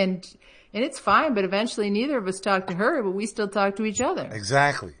 Right, and it's fine. But eventually, neither of us talked to her, but we still talk to each other.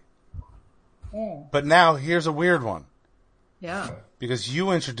 Exactly. Yeah. But now here's a weird one. Yeah. Because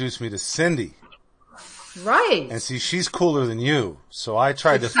you introduced me to Cindy. Right. And see, she's cooler than you, so I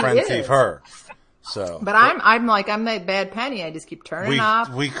tried to friend thief her. So, but I'm that bad penny. I just keep turning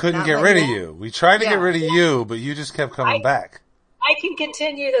off. We couldn't get rid of you. We tried to get rid of you, but you just kept coming back. I can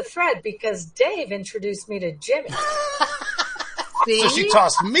continue the thread because Dave introduced me to Jimmy. See? So she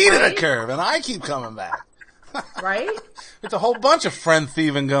tossed me to the curb, and I keep coming back. Right? It's a whole bunch of friend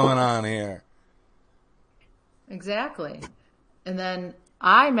thieving going on here. Exactly. And then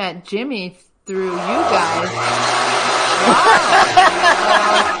I met Jimmy through you guys. Wow.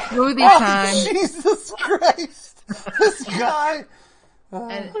 Smoothie time. Jesus Christ. This guy.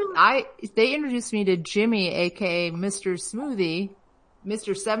 And they introduced me to Jimmy, aka Mr. Smoothie,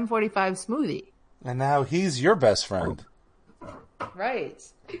 Mr. 745 Smoothie. And now he's your best friend. Right.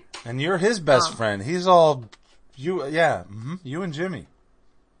 And you're his best friend. He's all you, you and Jimmy.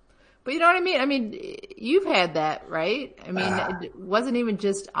 But you know what I mean? I mean, you've had that, right? I mean, it wasn't even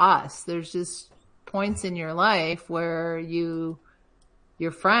just us. There's just points in your life where your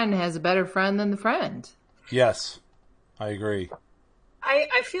friend has a better friend than the friend. Yes, I agree.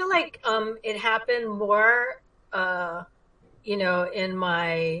 I feel like it happened more, in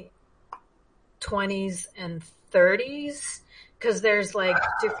my 20s and 30s. Because there's like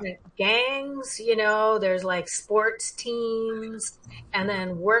different gangs, there's like sports teams and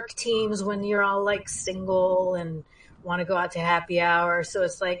then work teams when you're all like single and want to go out to happy hour. So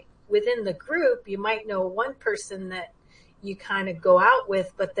it's like within the group, you might know one person that you kind of go out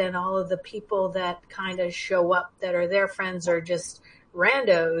with, but then all of the people that kind of show up that are their friends are just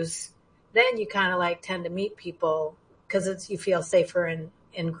randos. Then you kind of like tend to meet people because you feel safer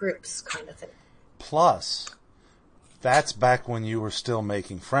in groups kind of thing. Plus, that's back when you were still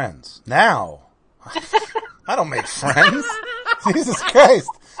making friends. Now, I don't make friends. Jesus Christ.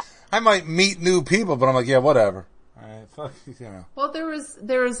 I might meet new people, but I'm like, yeah, whatever. All right, fuck, you know. Well, there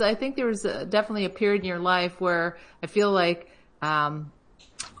was, I think there was definitely a period in your life where I feel like,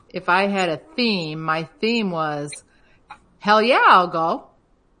 if I had a theme, my theme was, hell yeah, I'll go.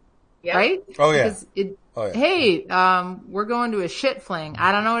 Yep. Right? Oh yeah. Hey, we're going to a shit fling.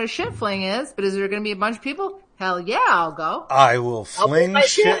 I don't know what a shit fling is, but is there going to be a bunch of people? Hell yeah, I'll go. I will fling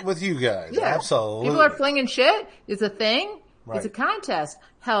shit with you guys. Yeah. Absolutely. People are flinging shit. It's a thing. Right. It's a contest.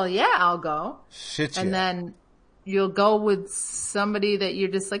 Hell yeah, I'll go. Shit yeah. And then you'll go with somebody that you're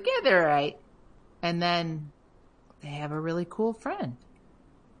just like, yeah, they're right. And then they have a really cool friend.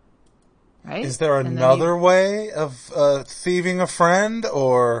 Right? Is there another way of thieving a friend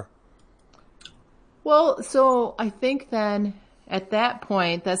or? Well, so I think then at that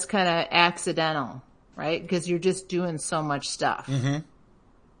point, that's kind of accidental, right? Because you're just doing so much stuff. Mm-hmm.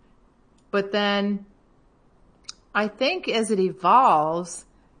 But then I think as it evolves,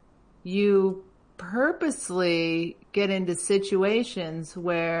 you purposely get into situations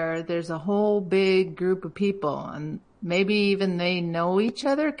where there's a whole big group of people and maybe even they know each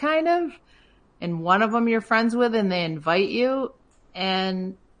other kind of, and one of them you're friends with and they invite you,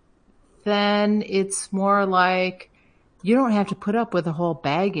 and then it's more like you don't have to put up with the whole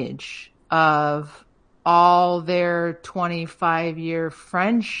baggage of all their 25-year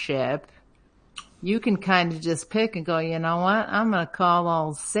friendship. You can kind of just pick and go, you know what? I'm going to call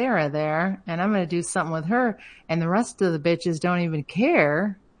old Sarah there and I'm going to do something with her. And the rest of the bitches don't even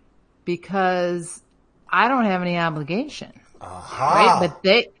care because I don't have any obligation. Right?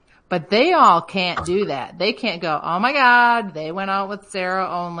 But they all can't do that. They can't go, oh my God, they went out with Sarah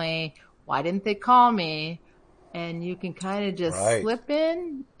only. Why didn't they call me? And you can kind of just slip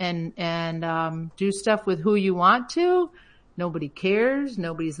in and do stuff with who you want to. Nobody cares.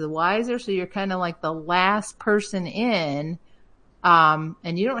 Nobody's the wiser. So you're kind of like the last person in, and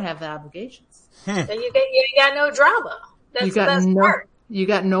you don't have the obligations. And you got no drama. That's the best part. You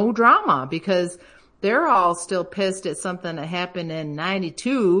got no drama because they're all still pissed at something that happened in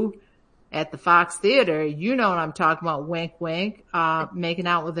 92 at the Fox Theater. You know what I'm talking about. Wink, wink, making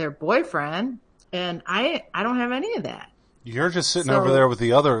out with their boyfriend. And I don't have any of that. You're just sitting over there with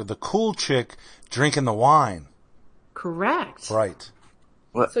the cool chick drinking the wine. Correct. Right.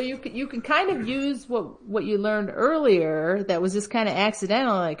 So you can kind of use what you learned earlier that was just kind of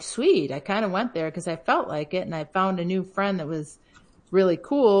accidental, like, sweet, I kind of went there because I felt like it and I found a new friend that was really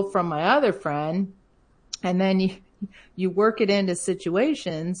cool from my other friend. And then you work it into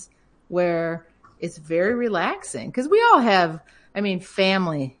situations where it's very relaxing because we all have,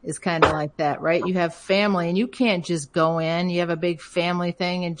 family is kind of like that, right? You have family and you can't just go in. You have a big family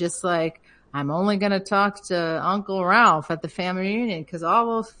thing and just like, I'm only going to talk to Uncle Ralph at the family reunion because all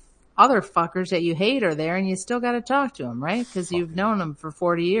those other fuckers that you hate are there and you still got to talk to them, right? Because you've known them for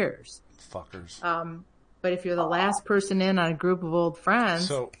 40 years. Fuckers. But if you're the last person in on a group of old friends.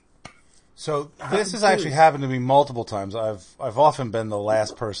 So this has actually happened to me multiple times. I've often been the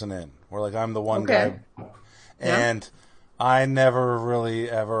last person in, where like I'm the one guy, and I never really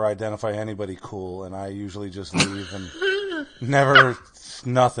ever identify anybody cool, and I usually just leave and never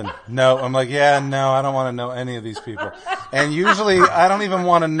nothing. No, I'm like, I don't want to know any of these people, and usually I don't even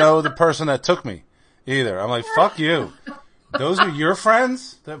want to know the person that took me either. I'm like, fuck you. Those are your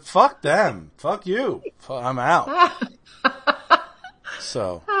friends? Fuck them. Fuck you. I'm out.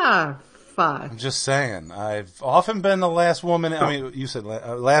 So. Fuck. I'm just saying. I've often been the last woman. You said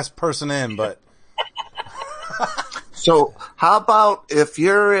last person in, but. So, how about if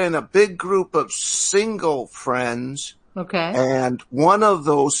you're in a big group of single friends, and one of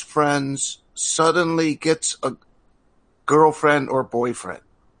those friends suddenly gets a girlfriend or boyfriend?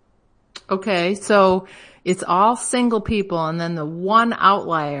 Okay, so it's all single people, and then the one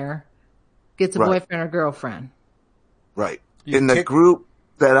outlier gets a boyfriend or girlfriend. Right. In the group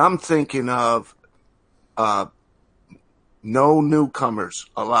that I'm thinking of, no newcomers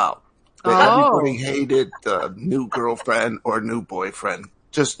allowed. Everybody hated the new girlfriend or new boyfriend.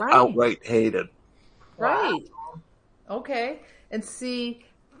 Just outright hated. Right. Okay. And see,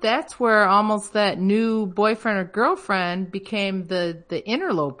 that's where almost that new boyfriend or girlfriend became the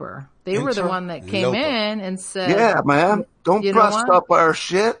interloper. They were the one that came in and said, yeah, man, don't bust up our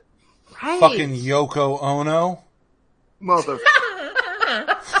shit. Right. Fucking Yoko Ono. mother.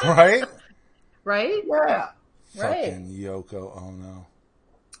 Right? Right? Yeah. Fucking Yoko Ono.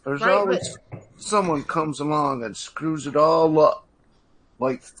 There's Right, always someone comes along and screws it all up.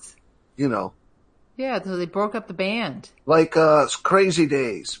 Like, you know. Yeah, so they broke up the band. Like Crazy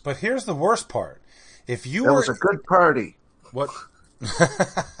Days. But here's the worst part. If you That were was a good party. what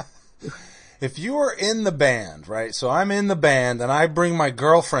if you were in the band, right? So I'm in the band and I bring my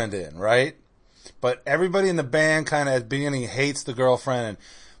girlfriend in, right? But everybody in the band kind of at the beginning hates the girlfriend and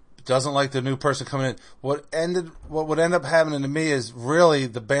doesn't like the new person coming in. What would end up happening to me is really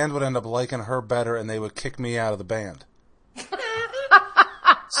the band would end up liking her better and they would kick me out of the band.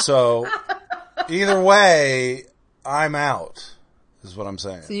 So either way, I'm out, is what I'm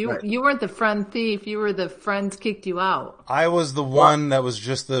saying. So you weren't the friend thief, you were the friends kicked you out. I was the one that was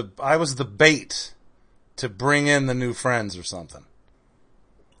just I was the bait to bring in the new friends or something.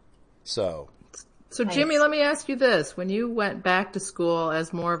 So Jimmy, let me ask you this. When you went back to school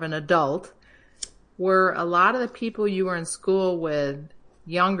as more of an adult, were a lot of the people you were in school with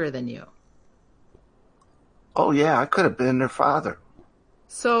younger than you? Oh, yeah, I could have been their father.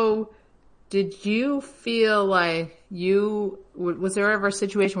 So did you feel like was there ever a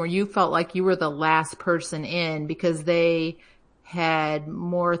situation where you felt like you were the last person in because they had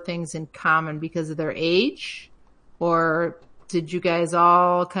more things in common because of their age? Or did you guys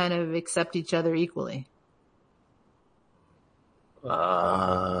all kind of accept each other equally?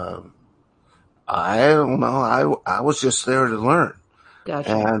 I don't know. I was just there to learn.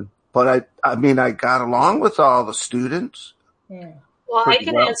 Gotcha. But I mean, I got along with all the students. Yeah. Well, I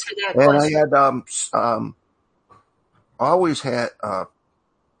can answer that question. And I had always had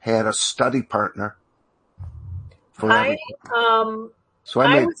a study partner. So I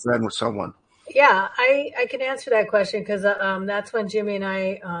made a friend with someone. Yeah, I can answer that question because that's when Jimmy and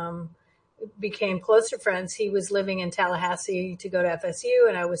I became closer friends. He was living in Tallahassee to go to FSU,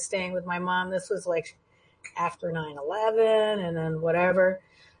 and I was staying with my mom. This was like after 9/11 and then whatever.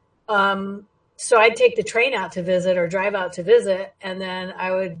 So I'd take the train out to visit or drive out to visit, and then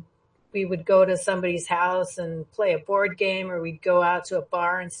we would go to somebody's house and play a board game, or we'd go out to a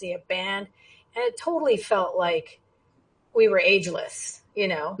bar and see a band. And it totally felt like we were ageless, you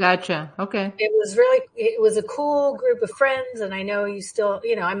know? Gotcha. Okay. It was a cool group of friends. And I know you still,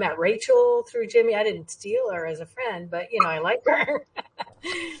 you know, I met Rachel through Jimmy. I didn't steal her as a friend, but you know, I like her.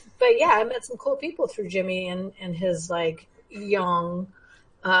 But yeah, I met some cool people through Jimmy and his like young,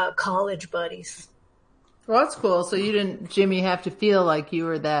 college buddies. Well, that's cool. So you didn't, Jimmy, have to feel like you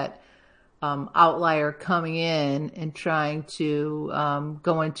were that outlier coming in and trying to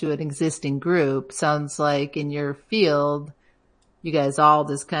go into an existing group. Sounds like in your field, you guys all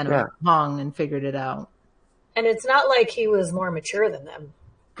just kind of hung and figured it out. And it's not like he was more mature than them.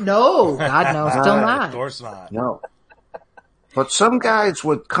 No, God no, still not. Of course not. No. But some guys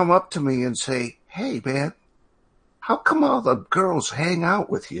would come up to me and say, "Hey, man, how come all the girls hang out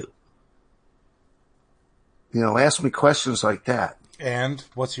with you?" You know, ask me questions like that. And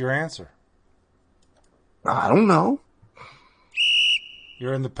what's your answer? I don't know.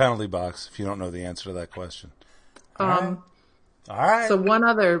 You're in the penalty box if you don't know the answer to that question. All right. So one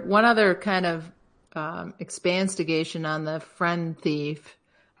other kind of expanstigation on the friend thief,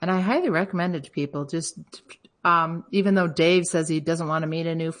 and I highly recommend it to people. Just even though Dave says he doesn't want to meet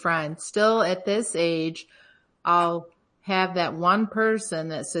a new friend, still at this age, I'll have that one person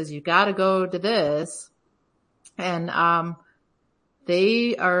that says you got to go to this, and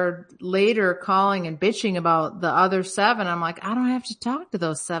they are later calling and bitching about the other 7. I'm like, I don't have to talk to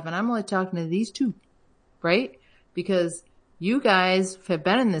those 7. I'm only talking to these 2, right? Because you guys have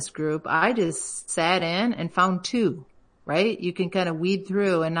been in this group. I just sat in and found 2, right? You can kind of weed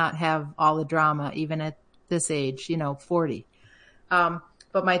through and not have all the drama, even at this age, 40.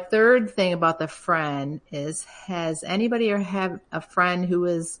 But my third thing about the friend is, has anybody or have a friend who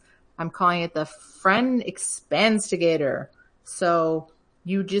is, I'm calling it the friend expanstigator. So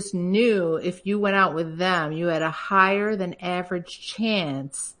you just knew if you went out with them, you had a higher than average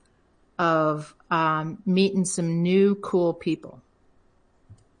chance of meeting some new cool people.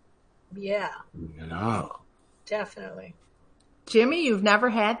 Yeah. No. Definitely. Jimmy, you've never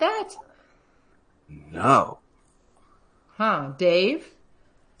had that? No. Huh, Dave?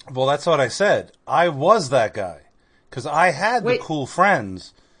 Well, that's what I said. I was that guy. Because I had the cool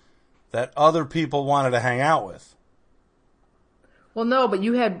friends that other people wanted to hang out with. Well, no, but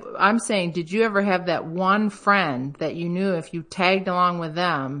I'm saying, did you ever have that one friend that you knew if you tagged along with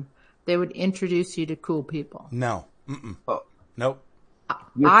them, they would introduce you to cool people? No. Oh. Nope.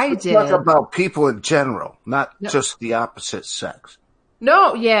 I did. Talk about people in general, not just the opposite sex.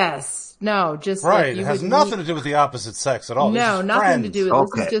 No, yes. No, just right. It has nothing to do with the opposite sex at all. No, nothing friends. to do with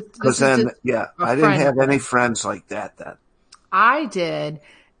okay. Because then, I didn't have any friends like that then. I did,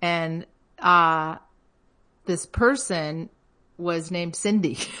 and this person was named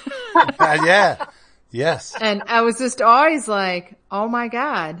Cindy. Yeah. Yes. And I was just always like, oh my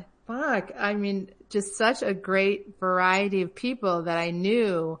God, fuck. I mean, just such a great variety of people that I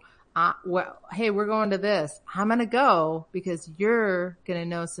knew, well, hey, we're going to this. I'm going to go because you're going to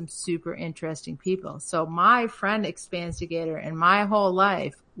know some super interesting people. So my friend expansigator in my whole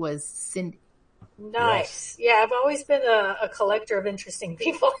life was Cindy. Nice. Yes. Yeah, I've always been a collector of interesting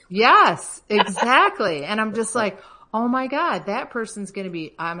people. Yes, exactly. And I'm just like, oh my God, that person's going to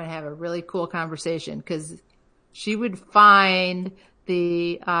be, I'm going to have a really cool conversation because she would find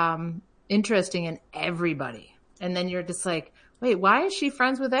the interesting in everybody. And then you're just like, wait, why is she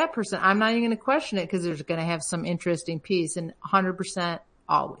friends with that person? I'm not even going to question it because there's going to have some interesting piece, and 100%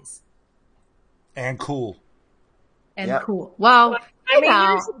 always. And cool. And cool. Well, I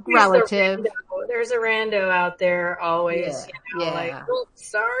mean, relative. There's a rando out there always. Yeah. Like, oh,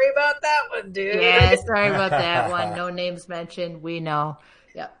 sorry about that one, dude. Yeah, sorry about that one. No names mentioned. We know.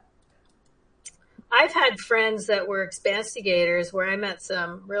 Yeah. I've had friends that were expansigators where I met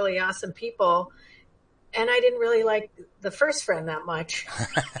some really awesome people, and I didn't really like the first friend that much.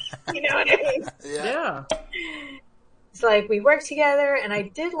 You know what I mean? Yeah. It's like we worked together, and I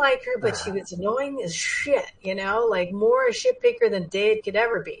did like her, but she was annoying as shit, like more a shit picker than Dade could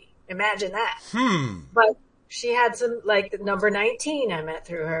ever be. Imagine that. But she had some, like, number 19 I met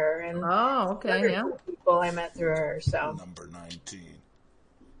through her, and cool people I met through her. So number 19.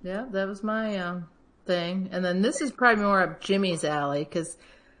 Yeah, that was my thing. And then this is probably more up Jimmy's alley because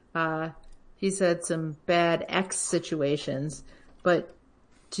he's had some bad ex situations. But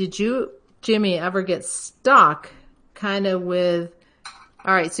did you, Jimmy, ever get stuck kind of with,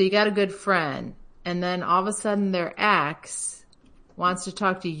 all right, so you got a good friend, and then all of a sudden their ex wants to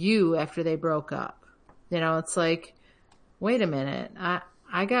talk to you after they broke up? It's like, wait a minute,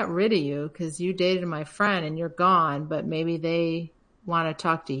 I got rid of you because you dated my friend and you're gone, but maybe they want to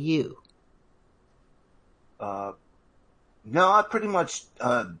talk to you. No, I pretty much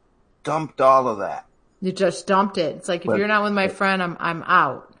dumped all of that. You just dumped it. It's like, if you're not with my friend, I'm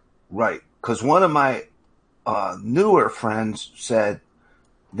out. Right, because one of my newer friends said,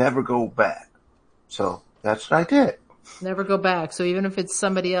 never go back. So that's what I did. Never go back. So even if it's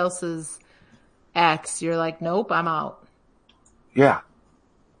somebody else's ex, you're like, nope, I'm out. Yeah.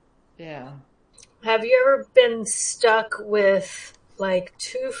 Yeah. Have you ever been stuck with like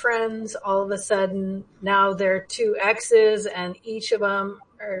two friends all of a sudden? Now they're two exes and each of them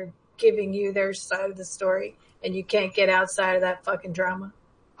are giving you their side of the story and you can't get outside of that fucking drama?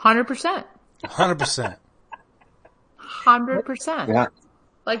 100%. 100%. 100%. Yeah.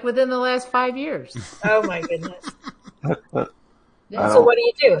 Like within the last 5 years. Oh my goodness. So what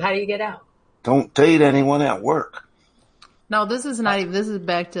do? How do you get out? Don't date anyone at work. No, this is not even, this is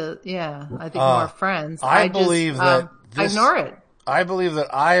back to, I think more friends. I believe that I ignore it. I believe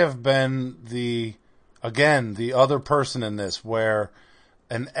that I have been the other person in this, where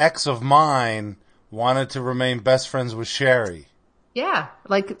an ex of mine wanted to remain best friends with Sherry. Yeah,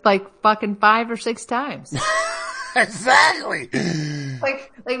 like fucking 5 or 6 times. Exactly.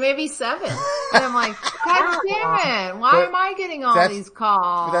 Like maybe 7. And I'm like, God damn it. Why am I getting all these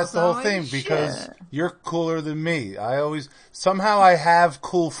calls? That's the whole thing, because you're cooler than me. Somehow I have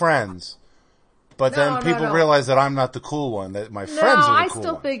cool friends. But then people realize that I'm not the cool one, that my friends are the cool one.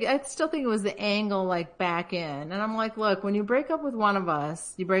 I still think it was the angle, like, back in. And I'm like, look, when you break up with one of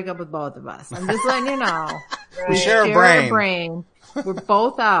us, you break up with both of us. I'm just letting you know. Right. We share a brain. We're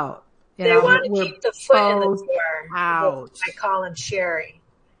both out. They want to keep the foot in the door. Out. I call him Sherry.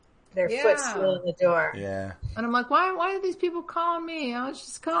 Their foot's still in the door. Yeah. And I'm like, why are these people calling me? I was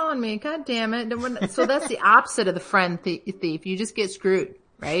just calling me. God damn it. So that's the opposite of the friend thief. You just get screwed,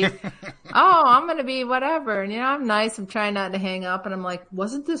 right? Oh, I'm going to be whatever. And I'm nice. I'm trying not to hang up. And I'm like,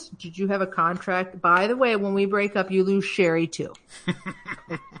 did you have a contract? By the way, when we break up, you lose Sherry too.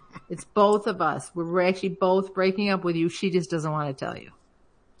 It's both of us. We're actually both breaking up with you. She just doesn't want to tell you.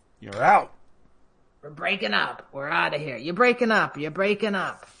 You're out. We're breaking up. We're out of here. You're breaking up.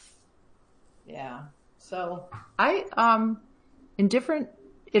 Yeah. So in different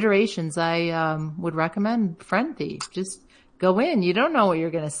iterations, I would recommend Friend Thief. Just go in. You don't know what you're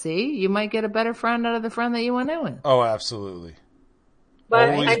going to see. You might get a better friend out of the friend that you went in with. Oh, absolutely. But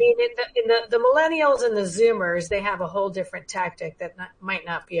I mean, in the millennials and the Zoomers, they have a whole different tactic that might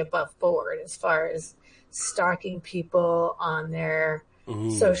not be above board as far as stalking people on their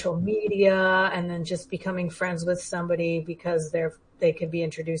social media and then just becoming friends with somebody because they're they could be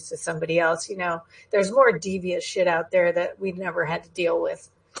introduced to somebody else. You know, there's more devious shit out there that we've never had to deal with.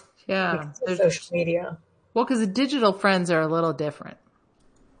 Yeah. Because of social media. Well, because the digital friends are a little different.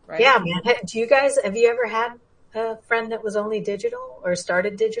 Right? Yeah, man. Have you ever had a friend that was only digital or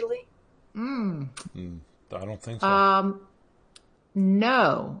started digitally? I don't think so.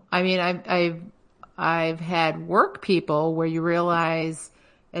 No. I mean, I've had work people where you realize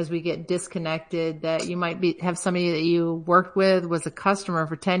as we get disconnected that you might have somebody that you worked with was a customer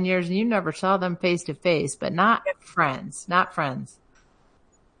for 10 years and you never saw them face to face, but not friends.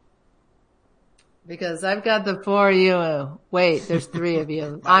 Because I've got the 4 of you. Wait, there's 3 of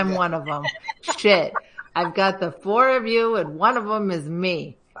you. I'm one of them. Shit. I've got the 4 of you and one of them is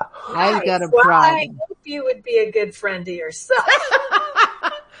me. I've got a problem. I hope you would be a good friend to yourself.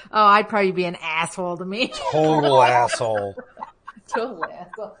 Oh, I'd probably be an asshole to me. Total asshole. Total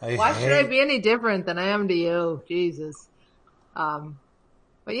asshole. Why should I be any different than I am to you? Jesus.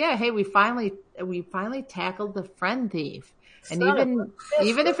 But yeah, hey, we finally tackled the friend thief. And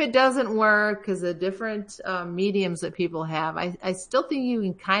even if it doesn't work because of different mediums that people have, I still think you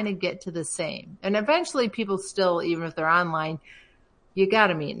can kind of get to the same. And eventually people still, even if they're online, you got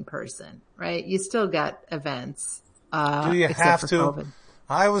to meet in person, right? You still got events. Do you have to? COVID.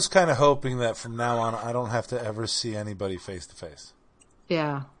 I was kind of hoping that from now on I don't have to ever see anybody face to face.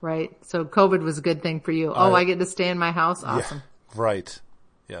 Yeah, right. So COVID was a good thing for you. I get to stay in my house? Awesome. Yeah, right.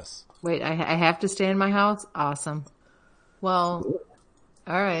 Yes. Wait, I have to stay in my house? Awesome. Well,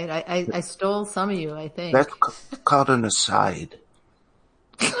 all right. I stole some of you, I think. That's called an aside.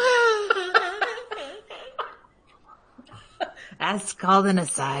 That's called an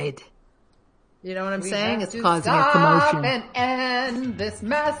aside. You know what I'm saying? It's causing a commotion. And end this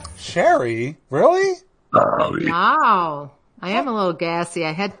mess. Sherry? Really? Wow. I am a little gassy.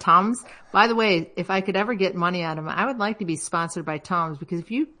 I had Tums. By the way, if I could ever get money out of them, I would like to be sponsored by Tums because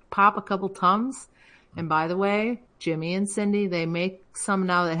if you pop a couple Tums, and by the way, Jimmy and Cindy, they make some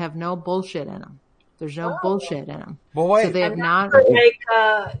now that have no bullshit in them. There's no bullshit in them. Well, wait. So they have not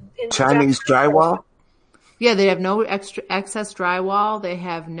Chinese drywall? Yeah, they have no excess drywall. They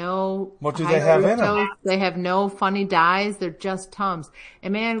have no. What do they have in them? They have no funny dyes. They're just Tums.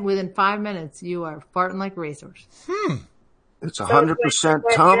 And man, within 5 minutes, you are farting like a racehorse. It's 100%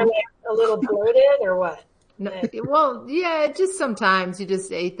 Tum. A little bloated or what? No, well, yeah, just sometimes you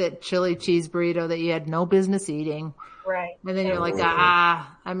just ate that chili cheese burrito that you had no business eating. Right. And then you're like,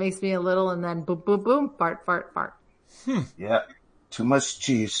 that makes me a little, and then boom, boom, boom, fart, fart, fart. Yeah. Too much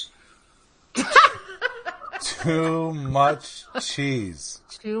cheese. Too much cheese.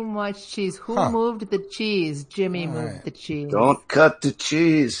 Too much cheese. Who moved the cheese? Jimmy moved the cheese. Don't cut the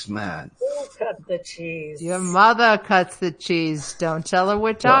cheese, man. Who cut the cheese? Your mother cuts the cheese. Don't tell her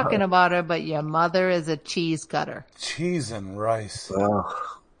we're talking about her, but your mother is a cheese cutter. Cheese and rice.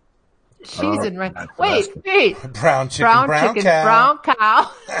 Cheese and rice. Wait. Brown chicken, brown cow. Brown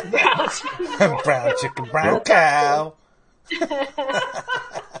cow. Brown chicken, brown cow.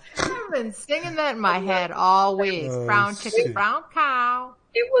 I've been singing that in my head all week. Brown chicken, brown cow.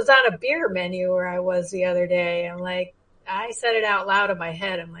 It was on a beer menu where I was the other day. I'm like, I said it out loud in my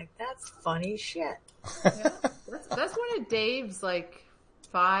head. I'm like, that's funny shit. Yeah, that's one of Dave's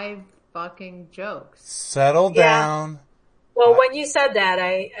 5 fucking jokes. Settle down. Well, when you said that,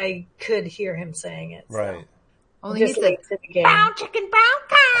 I could hear him saying it. So. Right. Only he said, brown chicken, brown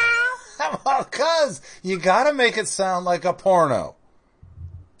cow. Well, cause you gotta make it sound like a porno.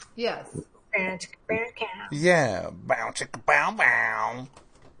 Yes. Brown chicken, brown cow. Yeah. Brown chicken, brown, brown.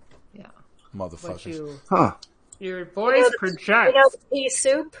 Yeah. Motherfuckers. Your voice projects. Pea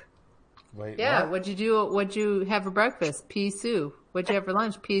soup? Wait, yeah, what? What'd you have for breakfast? Pea soup. What'd you have for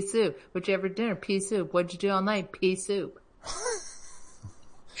lunch? Pea soup. What'd you have for dinner? Pea soup. What'd you do all night? Pea soup.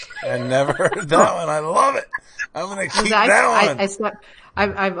 I never heard that one. I love it. I'm gonna keep that one.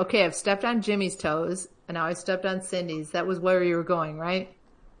 I've stepped on Jimmy's toes, and now I stepped on Cindy's. That was where you were going, right?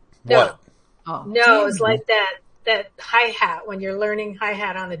 What? No, it's like that hi-hat. When you're learning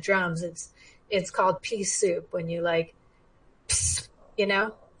hi-hat on the drums, it's called pea soup. When you you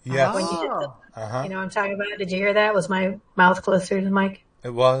know? Yes. When you hit you know what I'm talking about? Did you hear that? Was my mouth closer to the mic?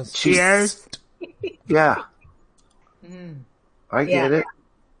 It was. Cheers. Yeah. I get it.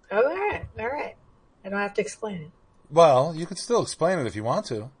 Oh, all right. I don't have to explain it. Well, you could still explain it if you want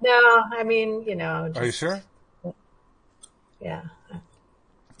to. No, I mean, just, are you sure? Yeah.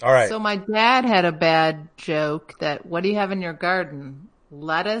 All right. So my dad had a bad joke that, what do you have in your garden?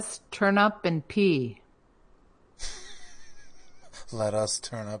 Lettuce, turnip, and pea. Let us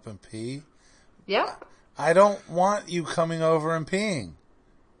turn up and pee? Yep. I don't want you coming over and peeing.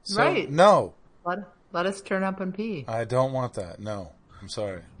 So, right. No. Let us turn up and pee. I don't want that. No. I'm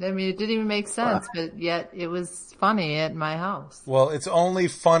sorry. I mean, it didn't even make sense, but yet it was funny at my house. Well, it's only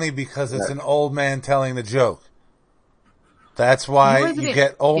funny because it's an old man telling the joke. That's why you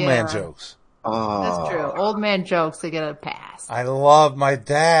get old man jokes. That's true. Old man jokes, they get a pass. I love, my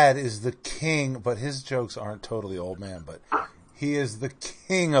dad is the king, but his jokes aren't totally old man, but he is the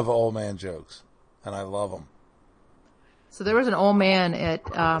king of old man jokes, and I love them. So there was an old man at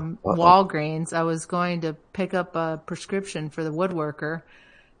Walgreens. I was going to pick up a prescription for the woodworker,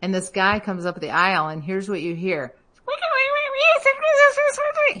 and this guy comes up the aisle, and here's what you hear.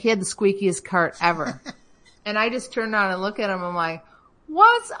 He had the squeakiest cart ever. And I just turned around and looked at him. I'm like,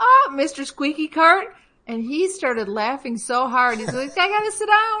 "What's up, Mr. Squeaky Cart?" And he started laughing so hard. He's like, "I gotta sit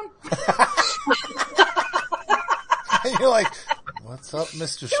down." And you're like, "What's up,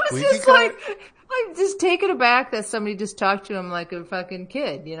 Mr. Squeaky It was just Cart?" like, I'm just taken aback that somebody just talked to him like a fucking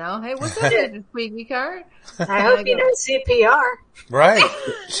kid, you know? Hey, what's up, Mr. Squeaky Cart? I hope you know CPR. Right.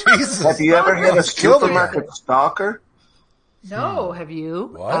 Jesus. Have you ever had a supermarket stalker? No, have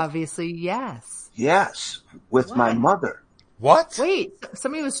you? What? Obviously, yes. Yes, with my mother. What? Wait,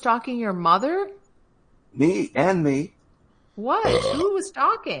 somebody was stalking your mother? Me. What? Who was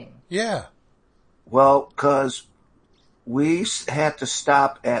stalking? Yeah. Well, because we had to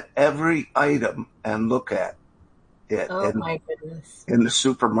stop at every item and look at it My goodness. in the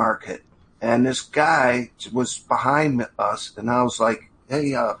supermarket. And this guy was behind us, and I was like,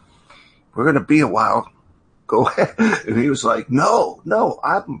 "Hey, we're going to be a while. Go ahead." And he was like, No,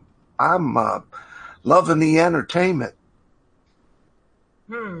 I'm loving the entertainment.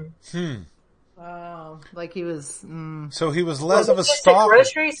 Wow. Like he was... So he was less of a Was it just stalker. a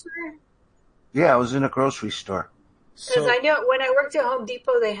grocery store? Yeah, I was in a grocery store. Because I know when I worked at Home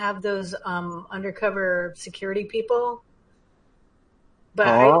Depot, they have those undercover security people. But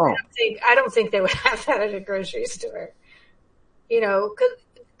I don't think they would have that at a grocery store. You know,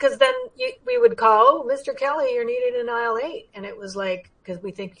 because then we would call, "Mr. Kelly, you're needed in aisle 8," and it was like, because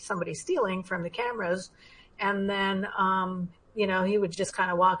we think somebody's stealing from the cameras, and then you know, he would just kind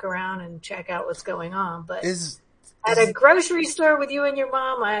of walk around and check out what's going on. But at a grocery store with you and your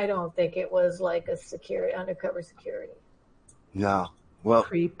mom, I don't think it was like a undercover security. No. Well,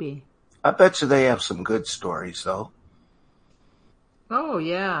 creepy. I bet you they have some good stories, though. Oh,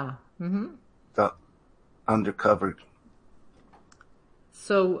 yeah. Mm-hmm. The undercover.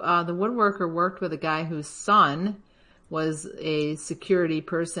 So the woodworker worked with a guy whose son was a security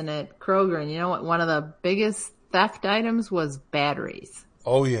person at Kroger. And you know what? One of the biggest theft items was batteries.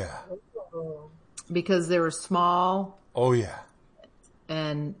 Oh, yeah. Because they were small. Oh, yeah.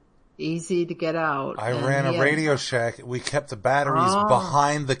 And easy to get out. I ran a Radio Shack. We kept the batteries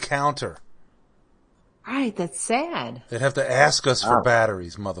behind the counter. Right, that's sad. They'd have to ask us for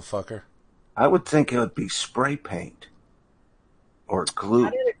batteries, motherfucker. I would think it would be spray paint or glue.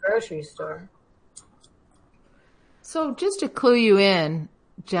 Not in a grocery store. So just to clue you in,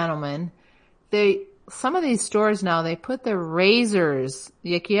 gentlemen, some of these stores now, they put the razors,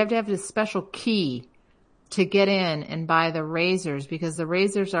 like you have to have a special key to get in and buy the razors because the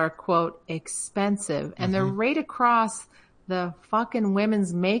razors are, quote, expensive. And they're right across the fucking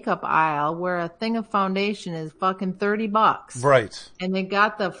women's makeup aisle where a thing of foundation is fucking $30. Right. And they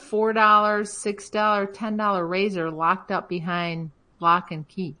got the $4, $6, $10 razor locked up behind lock and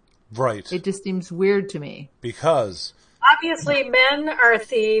key. Right. It just seems weird to me. Because Obviously, men are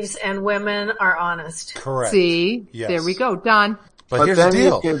thieves and women are honest. correct. See? Yes. There we go. Done. But here's the then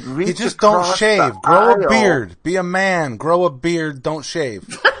deal. you could reach You just don't across shave. the Grow a aisle. beard. Be a man. Grow a beard. Don't shave.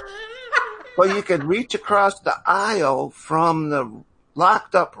 Well, you could reach across the aisle from the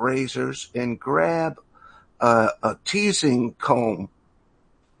locked up razors and grab a teasing comb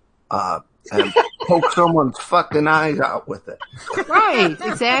and poke someone's fucking eyes out with it. Right,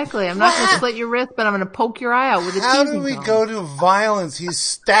 exactly. I'm not going to slit your wrist, but I'm going to poke your eye out with a How teasing do we comb. go to violence? He's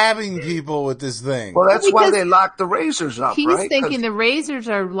stabbing people with this thing. Well, that's why Because they lock the razors up, He's right? thinking the razors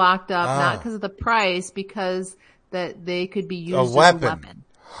are locked up, not Ah. because of the price, because that they could be used A as weapon. a weapon.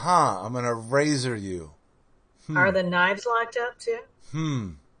 Huh, I'm going to razor you. Are the knives locked up too?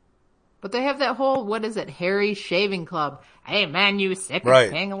 But they have that whole, what is it, Harry's Shaving Club. Hey man, you sick Right.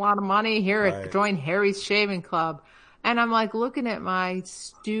 of paying a lot of money? Here, Right. join Harry's Shaving Club. And I'm like looking at my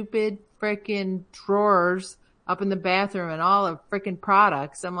stupid frickin' drawers up in the bathroom and all the frickin'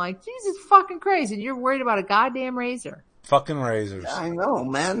 products. I'm like, Jesus fucking Christ, and you're worried about a goddamn razor. Fucking razors. I know,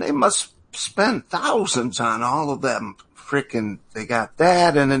 man. They must spend thousands on all of them. Freaking, they got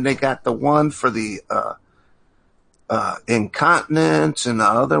that, and then they got the one for the incontinence, and the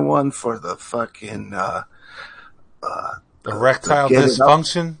other one for the fucking Erectile get it up.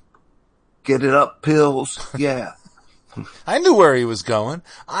 dysfunction. get it up pills. Yeah. I knew where he was going.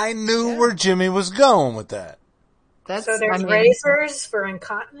 I knew where Jimmy was going with that. So there's razors for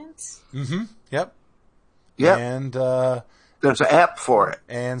incontinence? Mm-hmm. Yep. Yep. And there's an app for it.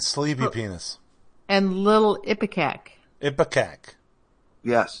 And sleepy penis. And little Ipecac. Ipecac.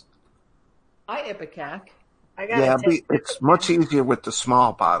 Yes. Hi, Ipecac. It's much easier with the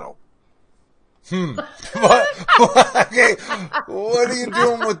small bottle. What? Okay. What are you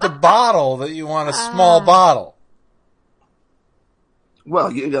doing with the bottle that you want a small bottle?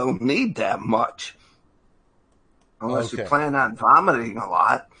 Well, you don't need that much. Unless you plan on vomiting a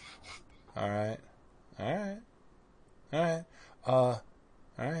lot. All right.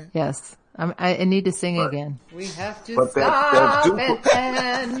 Yes. I need to sing again. We have to stop and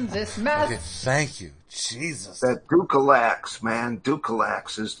end this mess. Okay, thank you. Jesus. That Dukalax, man.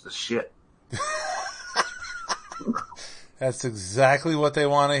 Dukalax is the shit. That's exactly what they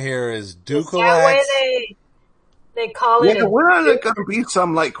want to hear is Dukalax. Is that way they call it? Yeah, where are there going to be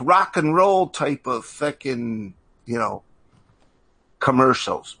some like rock and roll type of fucking,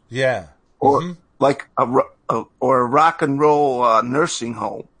 commercials? Yeah. Or like a rock and roll nursing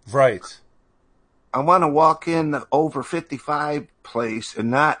home. Right. I want to walk in the over 55 place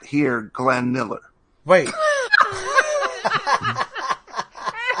and not hear Glenn Miller. Wait.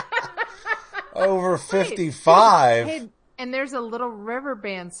 Over 55. Hey, and there's a Little River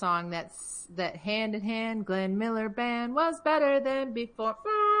Band song that Hand in Hand Glenn Miller Band was better than before.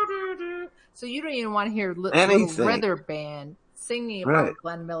 So you don't even want to hear Little River Band singing about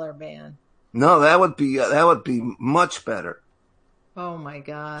Glenn Miller Band. No, that would be much better. Oh my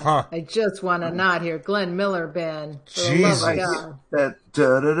God! Huh. I just want to not hear Glenn Miller Band. For the love of God.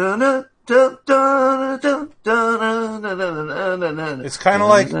 It's kind of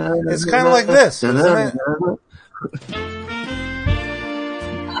like this, isn't it?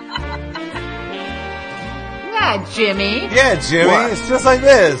 Yeah, Jimmy. Yeah, Jimmy. What? It's just like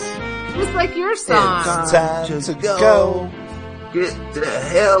this. Just like your song. It's time to go. Get the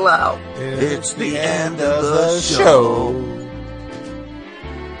hell out. It's the end of the show.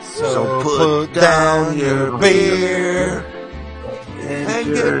 So put down your beer and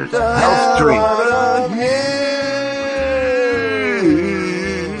get the hell out of here.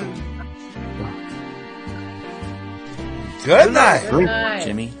 Good night. Good night.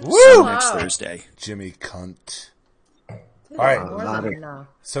 Jimmy. Woo! See you next Thursday. Jimmy cunt. All right.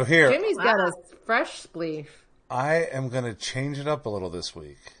 So here. Jimmy's got a fresh spleef. I am going to change it up a little this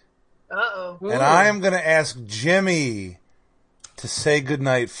week. Uh-oh. And I am going to ask Jimmy to say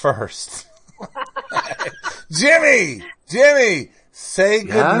goodnight first. Jimmy, say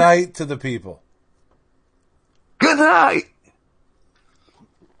goodnight to the people. Good night.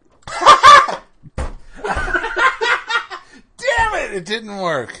 Damn it, it didn't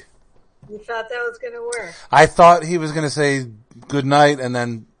work. You thought that was going to work. I thought he was going to say goodnight and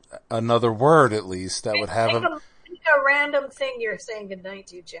then another word at least that would have a random thing you're saying goodnight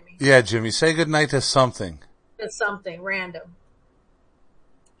to, Jimmy. Yeah, Jimmy, say goodnight to something. To something random.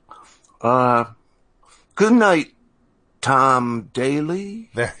 Good night, Tom Daly.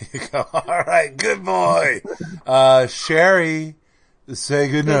 There you go. All right, good boy. Sherry, say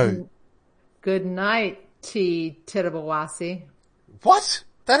good night. Good night, T. Tittabawassee. What?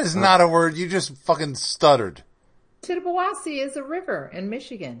 That is not a word. You just fucking stuttered. Tittabawassee is a river in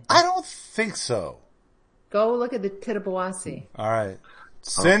Michigan. I don't think so. Go look at the Tittabawassee. All right.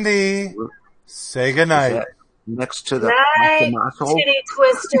 Cindy, say good night. Next to the night, titty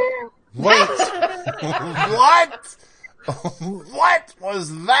twister. Wait. What? What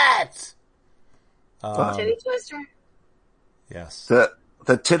was that? Titty twister? Yes. The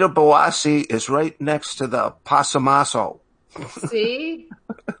Tittabawassee is right next to the Pasamaso. See?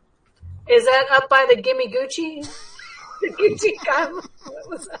 Is that up by the Gimme Gucci? The Gucci Gum? What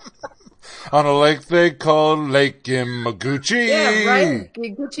was that? On a lake they call Lake Imaguchi. Yeah, right.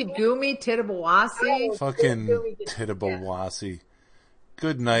 Gucci Gumi, Tittabawassee. Fucking Tittabawassee.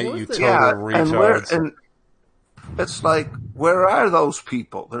 Good night, you total retards. And it's like, where are those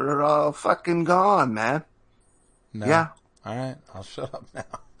people? They're all fucking gone, man. No. Yeah. All right, I'll shut up now.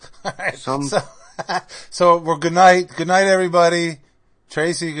 All right. So we're good night. Good night, everybody.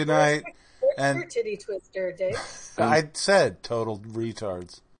 Tracy, good night. Where's your titty twister, Dave? I said total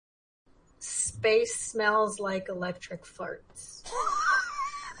retards. Space smells like electric farts.